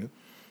 basically.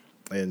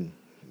 And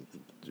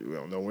we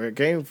don't know where it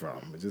came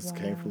from. It just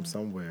came from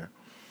somewhere.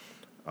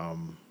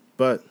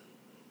 But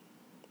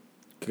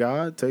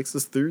God takes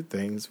us through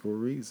things for a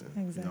reason.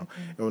 Exactly. You know?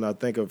 And when I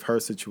think of her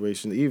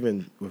situation,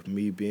 even with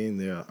me being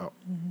there,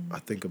 I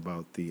think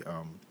about the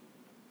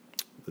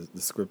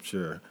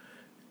scripture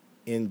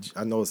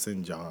I know it's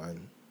in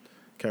John.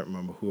 Can't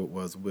remember who it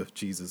was with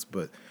Jesus,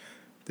 but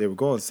they were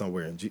going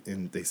somewhere,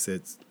 and they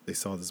said they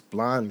saw this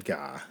blind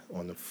guy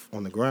on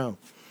the ground,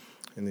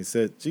 and they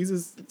said,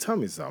 "Jesus, tell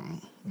me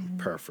something." I'm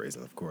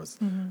paraphrasing, of course.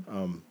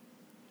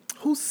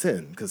 Who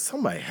sinned? Because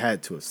somebody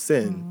had to have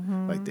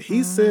sinned. Like, did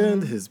he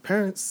sin? His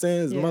parents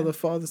sinned? His mother,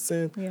 father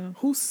sinned? Yeah.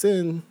 Who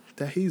sinned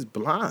that he's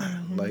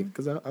blind? Like,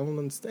 because I don't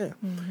understand.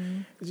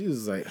 And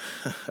Jesus was like,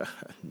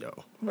 no.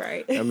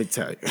 Right. Let me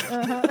tell you.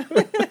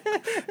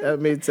 Let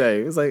me tell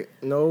you. It's like,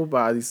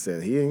 nobody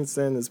sinned. He ain't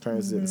sinned. His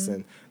parents didn't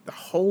sin. The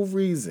whole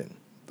reason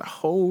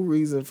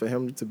for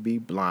him to be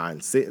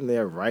blind, sitting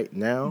there right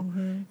now,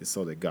 is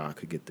so that God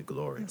could get the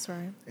glory. That's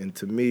right. And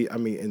to me, I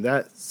mean, and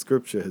that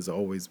scripture has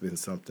always been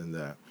something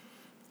that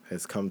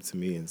has come to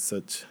me in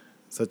such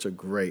a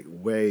great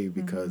way,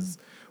 because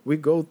we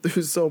go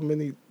through so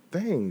many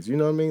things, you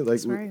know what I mean?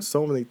 Like,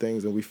 so many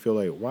things, and we feel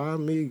like, why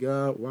me,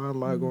 God? Why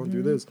am I going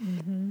through this?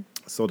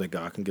 So that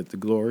God can get the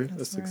glory.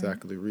 That's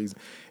exactly the reason.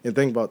 And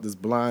think about this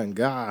blind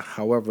guy,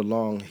 however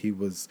long he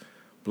was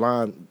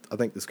blind. I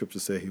think the scripture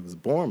said he was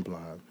born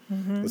blind.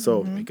 And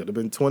so he could have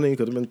been 20, he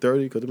could have been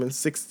 30, he could have been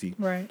 60.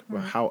 Right. But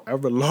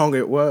however long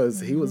it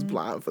was, he was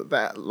blind for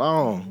that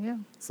long. Yeah.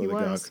 So that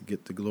God could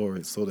get the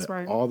glory. So that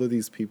right. all of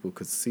these people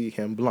could see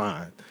him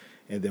blind,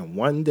 and then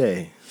one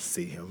day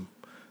see him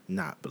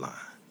not blind,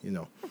 you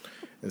know.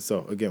 And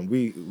so, again,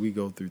 we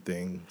go through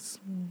things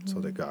so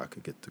that God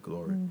could get the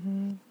glory.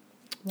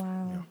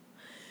 Wow. Yeah.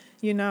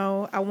 You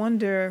know, I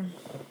wonder,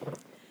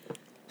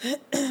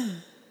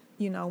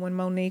 you know, when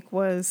Monique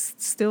was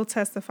still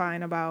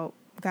testifying about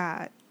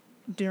God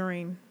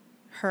during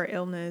her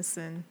illness,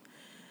 and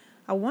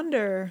I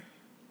wonder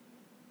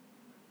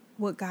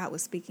what God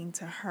was speaking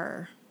to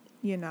her,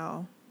 you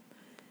know,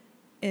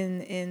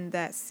 in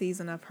that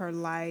season of her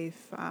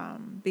life,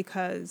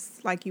 because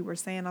like you were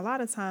saying, a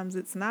lot of times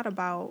it's not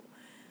about,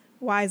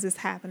 why is this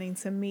happening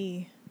to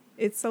me?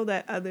 It's so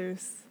that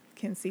others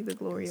can see the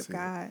glory of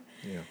God.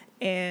 Yeah.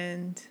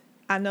 And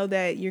I know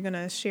that you're going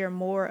to share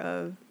more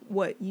of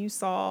what you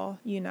saw,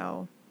 you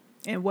know,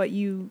 and what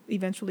you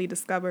eventually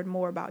discovered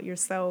more about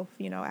yourself,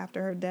 you know,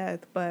 after her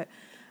death. But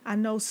I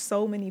know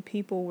so many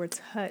people were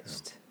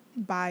touched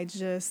by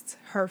just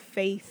her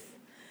faith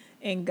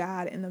in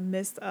God in the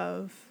midst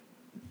of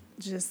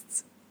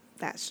just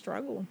that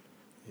struggle.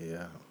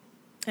 Yeah.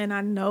 And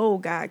I know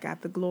God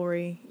got the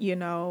glory, you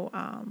know,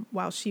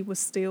 while she was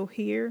still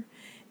here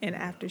and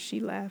after she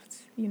left,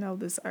 you know,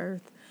 this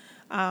earth.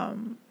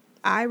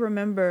 I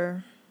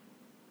remember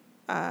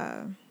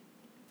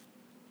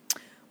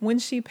when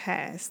she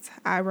passed,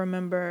 I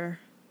remember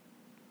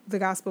the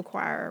gospel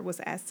choir was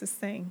asked to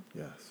sing.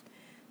 Yes.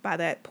 By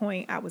that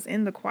point, I was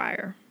in the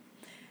choir.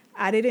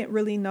 I didn't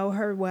really know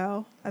her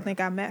well. I think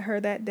I met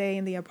her that day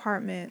in the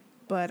apartment,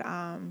 but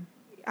I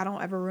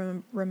don't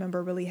ever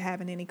remember really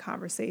having any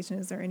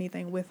conversations or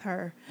anything with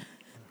her.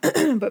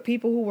 But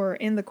people who were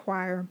in the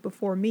choir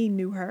before me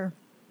knew her,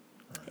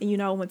 and, you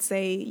know, would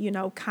say, you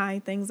know,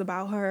 kind things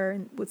about her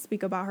and would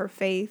speak about her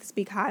faith,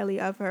 speak highly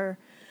of her.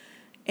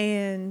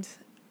 And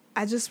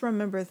I just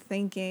remember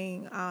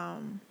thinking,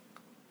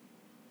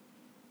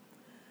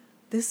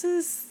 this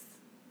is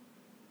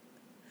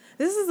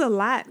a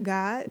lot,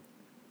 God,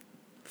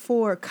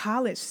 for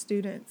college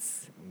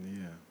students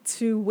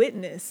to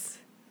witness.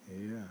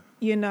 Yeah.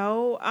 You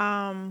know,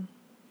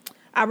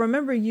 I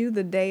remember you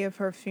the day of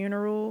her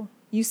funeral.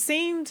 You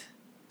seemed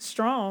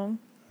strong.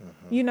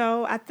 You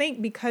know, I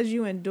think because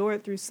you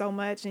endured through so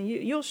much, and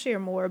you'll share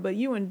more, but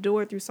you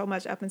endured through so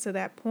much up until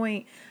that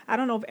point. I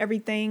don't know if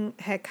everything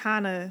had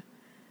kind of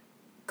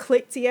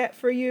clicked yet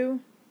for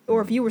you,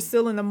 or if you were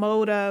still in the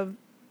mode of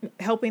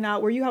helping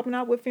out. Were you helping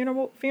out with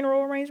funeral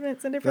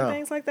arrangements and different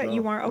things like that? No,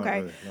 you weren't?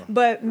 Okay. really, no.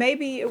 But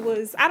maybe it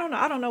was, I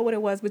don't know what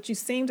it was, but you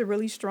seemed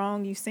really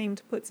strong. You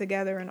seemed put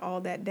together and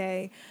all that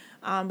day.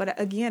 But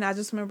again, I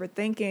just remember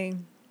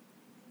thinking,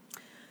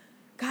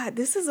 God,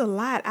 this is a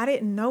lot. I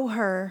didn't know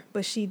her,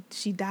 but she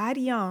died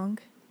young.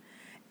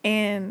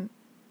 And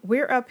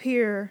we're up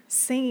here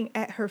singing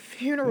at her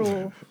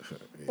funeral. Yeah.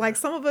 Like,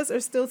 some of us are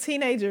still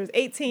teenagers,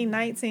 18,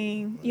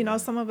 19, you know,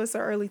 some of us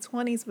are early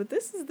 20s, but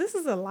this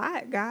is a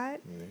lot, God.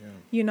 Yeah.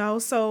 You know,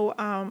 so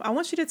I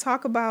want you to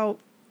talk about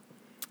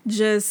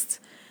just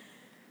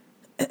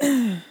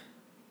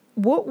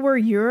what were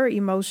your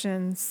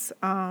emotions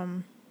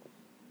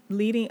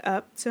leading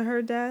up to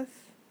her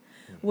death?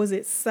 Was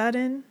it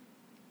sudden?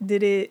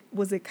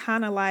 Was it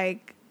kind of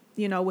like,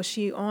 you know, was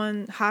she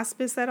on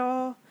hospice at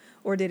all?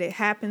 Or did it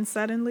happen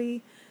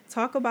suddenly?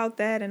 Talk about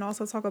that, and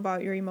also talk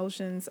about your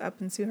emotions up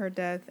into her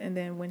death and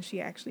then when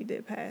she actually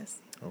did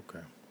pass.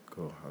 Okay,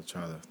 cool. I'll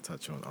try to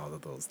touch on all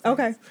of those things.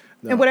 Okay.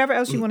 No, and whatever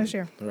else you want to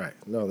share. Right.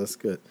 No, that's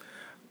good.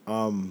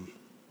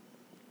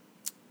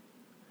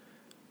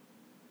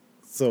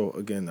 So,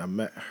 again, I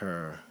met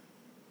her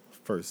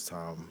first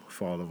time,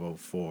 fall of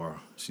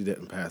 2004. She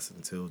didn't pass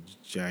until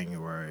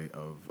January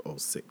of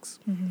 2006.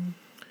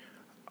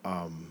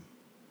 Mm-hmm.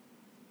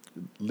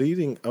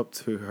 Leading up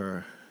to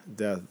her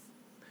death,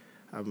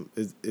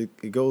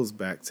 it goes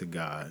back to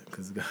God,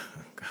 because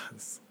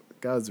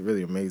God's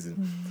really amazing.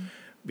 Mm-hmm.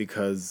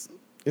 Because,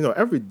 you know,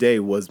 every day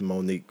was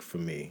Monique for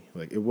me.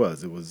 Like, it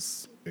was,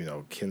 you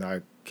know, can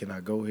I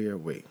go here?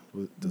 Wait,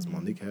 does mm-hmm.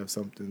 Monique have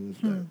something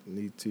that I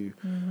need to?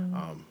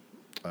 Mm-hmm.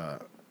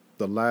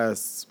 The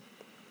last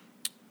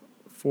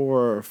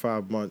 4 or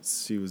 5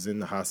 months she was in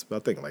the hospital,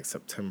 I think like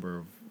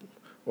September,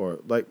 or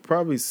like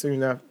probably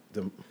soon after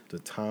the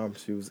time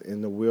she was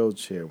in the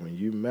wheelchair when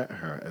you met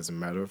her, as a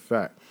matter of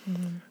fact.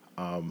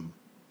 Mm-hmm.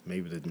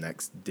 Maybe the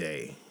next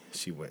day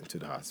she went to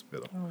the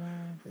hospital. Oh, wow.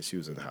 And she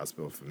was in the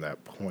hospital from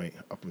that point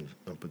up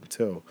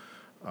until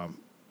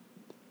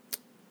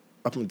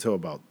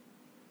about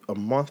a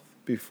month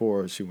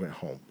before she went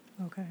home.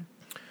 Okay.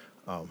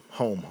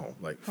 Home,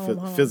 like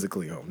home.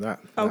 Physically home, not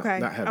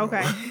heaven.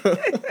 Okay.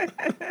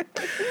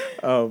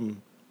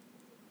 Home.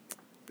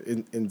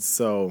 And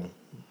so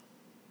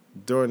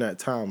during that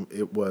time,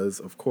 it was,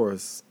 of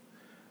course,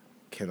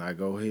 can I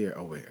go here?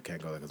 Oh wait, I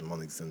can't go there because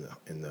Monique's in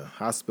the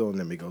hospital, and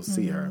let me go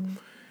see mm-hmm. her.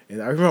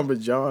 And I remember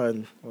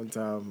John one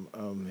time,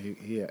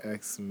 he had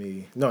asked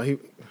me. No, never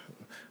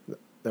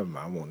mind.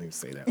 I won't even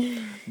say that.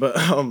 But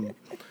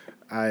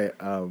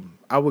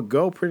I would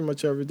go pretty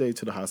much every day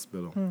to the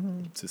hospital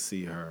mm-hmm. to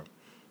see her.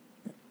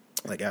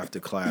 Like, after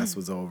class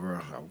was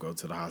over, I would go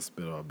to the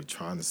hospital. I'd be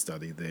trying to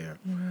study there.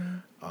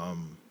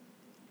 Mm-hmm.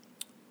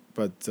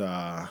 But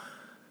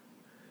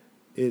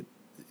it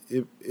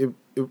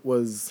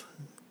was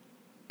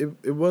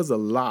a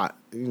lot,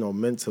 you know,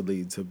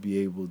 mentally, to be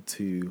able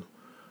to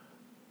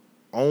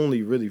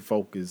only really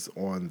focus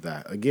on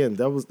that. Again,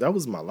 that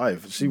was my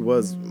life. She mm-hmm.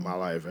 was my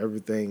life.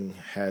 Everything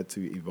had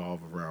to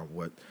evolve around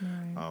what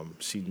right.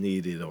 She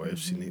needed, or mm-hmm. if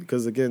she needed.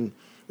 Because, again,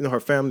 you know, her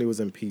family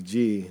was in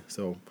PG,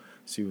 so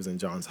she was in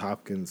Johns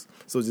Hopkins.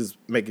 So just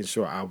making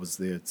sure I was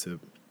there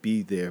to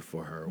be there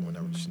for her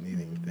whenever mm-hmm. she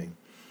needed anything.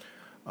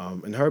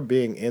 And her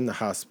being in the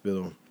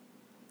hospital,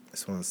 I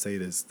just want to say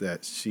this,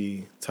 that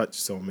she touched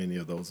so many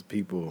of those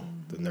people,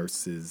 mm-hmm. the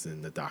nurses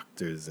and the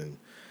doctors and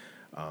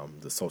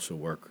the social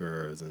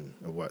workers and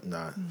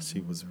whatnot. Mm-hmm. She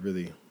was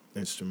really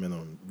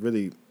instrumental in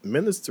really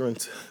ministering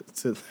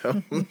to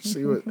them.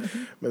 She would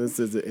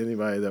minister to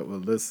anybody that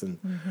would listen.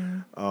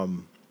 Mm-hmm.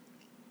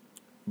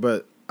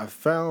 But I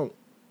found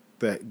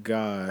that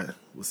God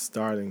was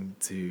starting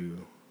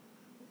to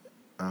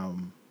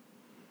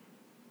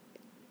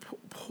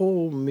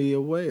pull me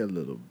away a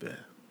little bit.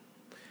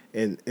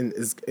 And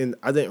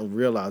I didn't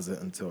realize it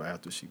until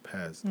after she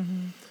passed.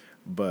 Mm-hmm.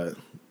 But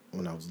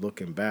when I was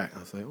looking back, I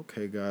was like,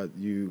 okay, God,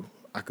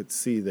 I could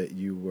see that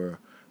you were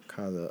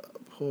kind of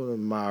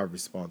pulling my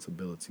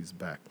responsibilities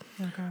back.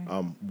 Okay.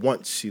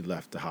 Once she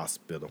left the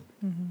hospital,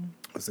 mm-hmm.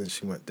 since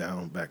she went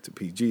down back to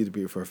PG to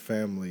be with her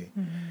family,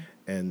 mm-hmm.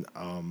 and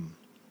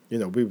you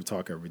know, we would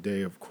talk every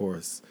day, of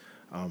course,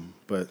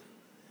 but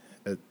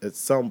at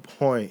some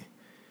point,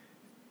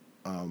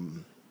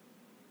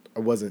 I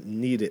wasn't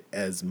needed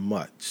as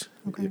much,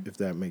 okay. if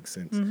that makes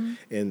sense. Mm-hmm.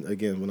 And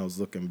again, when I was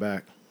looking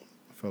back,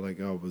 I felt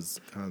like I was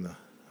kind of,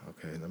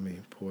 okay, let me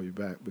pull you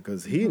back,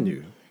 because he mm-hmm.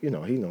 knew, you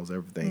know, he knows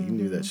everything. Mm-hmm.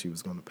 He knew that she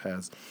was going to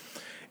pass.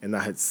 And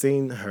I had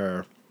seen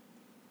her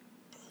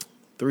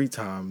 3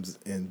 times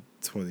in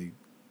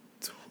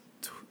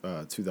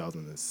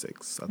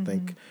 2006. I mm-hmm.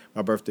 think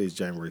my birthday is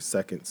January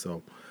 2nd,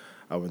 so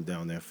I went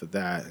down there for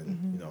that and,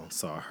 mm-hmm. you know,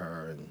 saw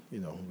her, and, you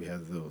know, we had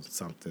a little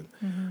something.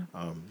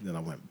 Mm-hmm. Then I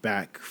went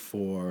back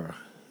for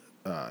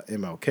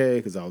MLK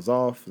because I was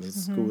off and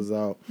mm-hmm. school was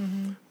out.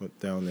 Mm-hmm. Went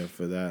down there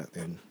for that,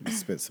 and we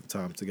spent some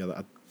time together.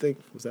 I think,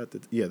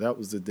 that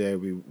was the day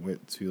we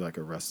went to like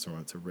a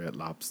restaurant, to Red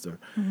Lobster.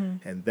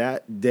 Mm-hmm. And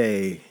that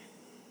day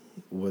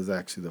was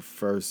actually the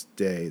first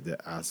day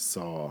that I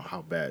saw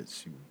how bad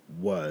she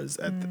was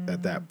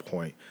at that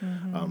point.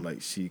 Mm-hmm.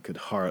 Like, she could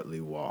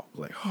hardly walk,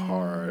 like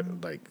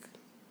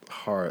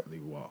hardly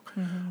walk.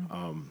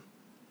 Mm-hmm.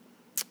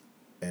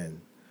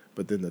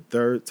 But then the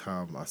third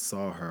time I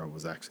saw her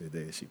was actually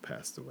the day she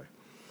passed away.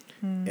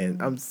 Mm-hmm. And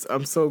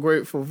I'm so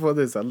grateful for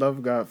this. I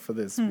love God for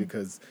this,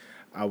 because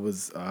I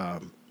was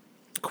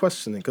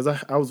questioning, because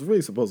I was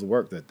really supposed to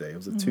work that day. It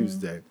was a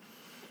Tuesday.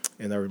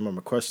 And I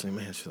remember questioning,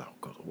 man, should I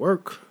go to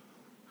work?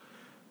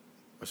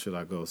 Or should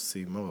I go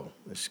see Mo?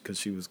 Because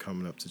she was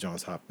coming up to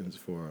Johns Hopkins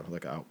for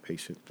like an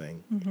outpatient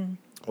thing.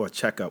 Or a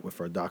checkup with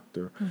her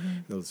doctor.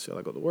 Should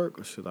I go to work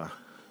or should I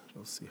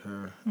go see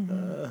her?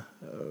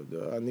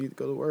 I need to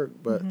go to work,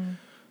 but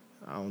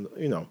I don't,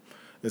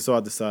 And so I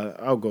decided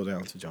I'll go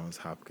down to Johns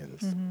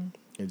Hopkins.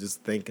 And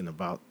just thinking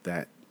about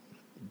that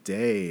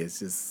day, it's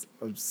just,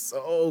 I'm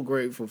so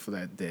grateful for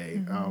that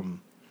day.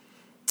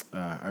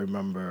 I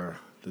remember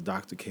the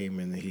doctor came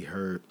in and he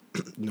heard,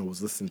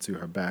 was listening to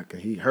her back,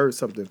 and he heard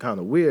something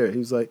kind of weird. He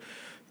was like,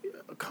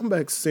 come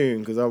back soon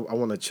because I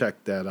want to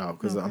check that out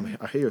because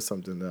I hear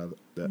something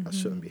that I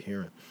shouldn't be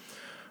hearing.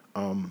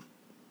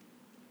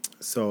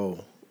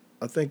 So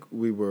I think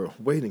we were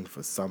waiting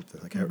for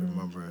something. I can't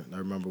remember. And I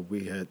remember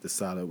we had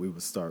decided we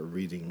would start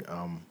reading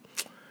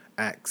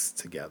Acts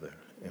together.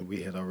 And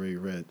we had already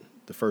read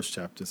the first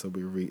chapter, so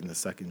we were reading the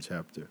second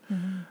chapter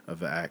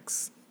of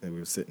Acts. And we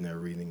were sitting there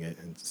reading it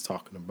and just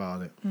talking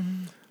about it.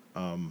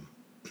 And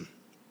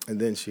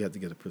then she had to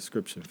get a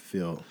prescription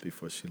filled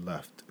before she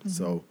left.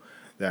 So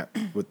that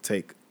would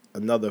take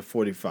another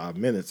 45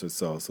 minutes or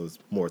so it's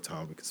more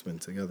time we could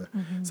spend together.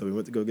 So we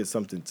went to go get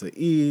something to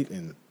eat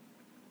and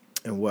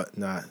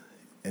whatnot.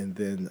 And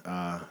then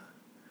I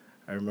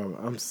remember,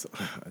 I'm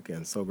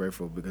so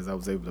grateful because I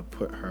was able to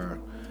put her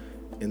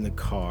in the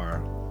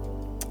car.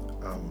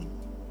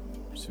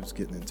 She was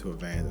getting into a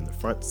van in the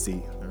front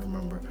seat, I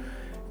remember.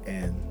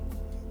 And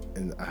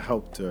I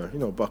helped her,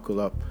 buckle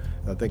up.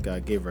 And I think I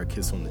gave her a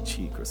kiss on the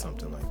cheek or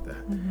something like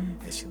that.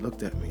 And she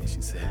looked at me and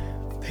she said,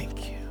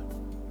 thank you.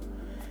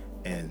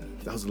 And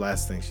that was the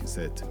last thing she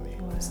said to me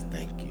was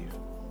thank you.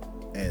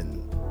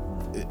 And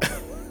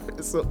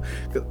so,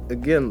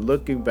 again,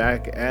 looking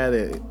back at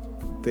it,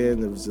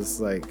 then it was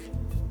just like,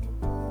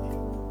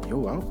 you're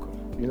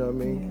welcome. You know what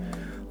I mean?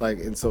 Like,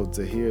 and so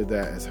to hear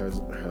that as her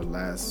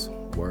last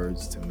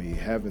words to me,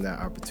 having that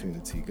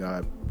opportunity,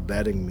 God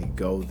letting me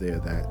go there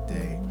that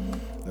day.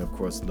 And of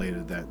course,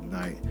 later that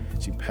night,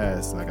 she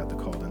passed, and I got the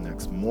call the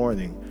next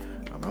morning.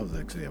 I was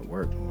actually at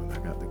work when I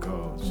got the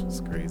call, which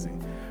was crazy.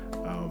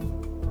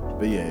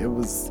 But yeah, it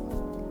was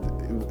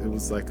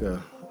like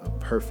a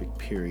perfect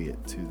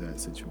period to that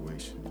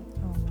situation.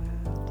 Oh,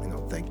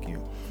 wow. Thank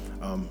you.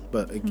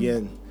 But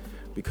again,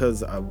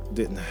 because I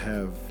didn't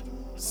have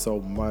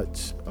so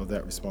much of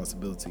that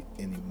responsibility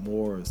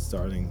anymore,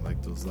 starting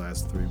like those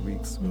last 3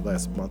 weeks, or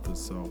last month or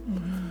so,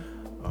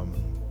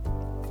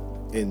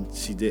 and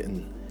she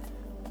didn't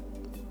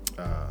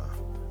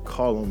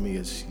call on me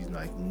as she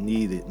like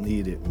needed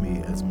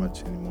me as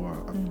much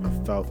anymore.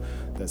 I felt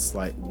that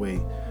slight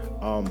weight.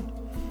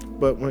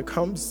 But when it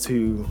comes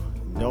to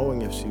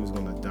knowing if she was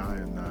going to die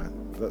or not,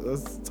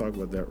 let's talk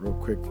about that real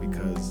quick,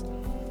 because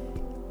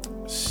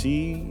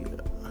she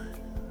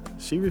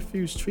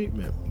refused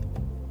treatment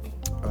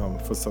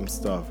for some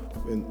stuff,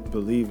 and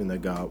believing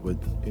that God would,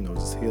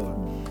 just heal her.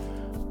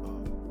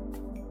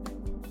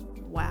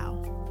 Wow.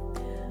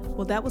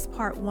 Well, that was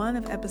part 1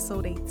 of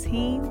episode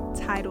 18,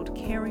 titled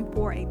Caring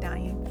for a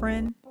Dying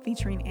Friend,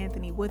 featuring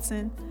Anthony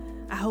Woodson.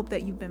 I hope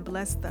that you've been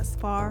blessed thus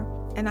far,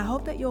 and I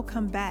hope that you'll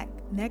come back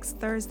next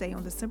Thursday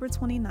on December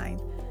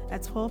 29th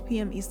at 12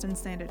 p.m. Eastern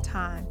Standard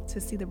Time to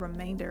see the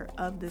remainder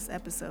of this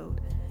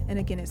episode. And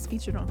again, it's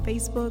featured on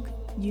Facebook,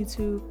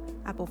 YouTube,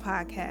 Apple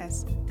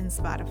Podcasts, and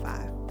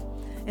Spotify.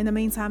 In the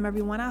meantime,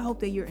 everyone, I hope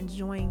that you're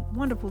enjoying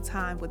wonderful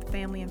time with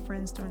family and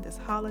friends during this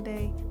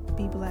holiday.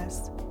 Be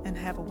blessed and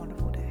have a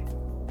wonderful day.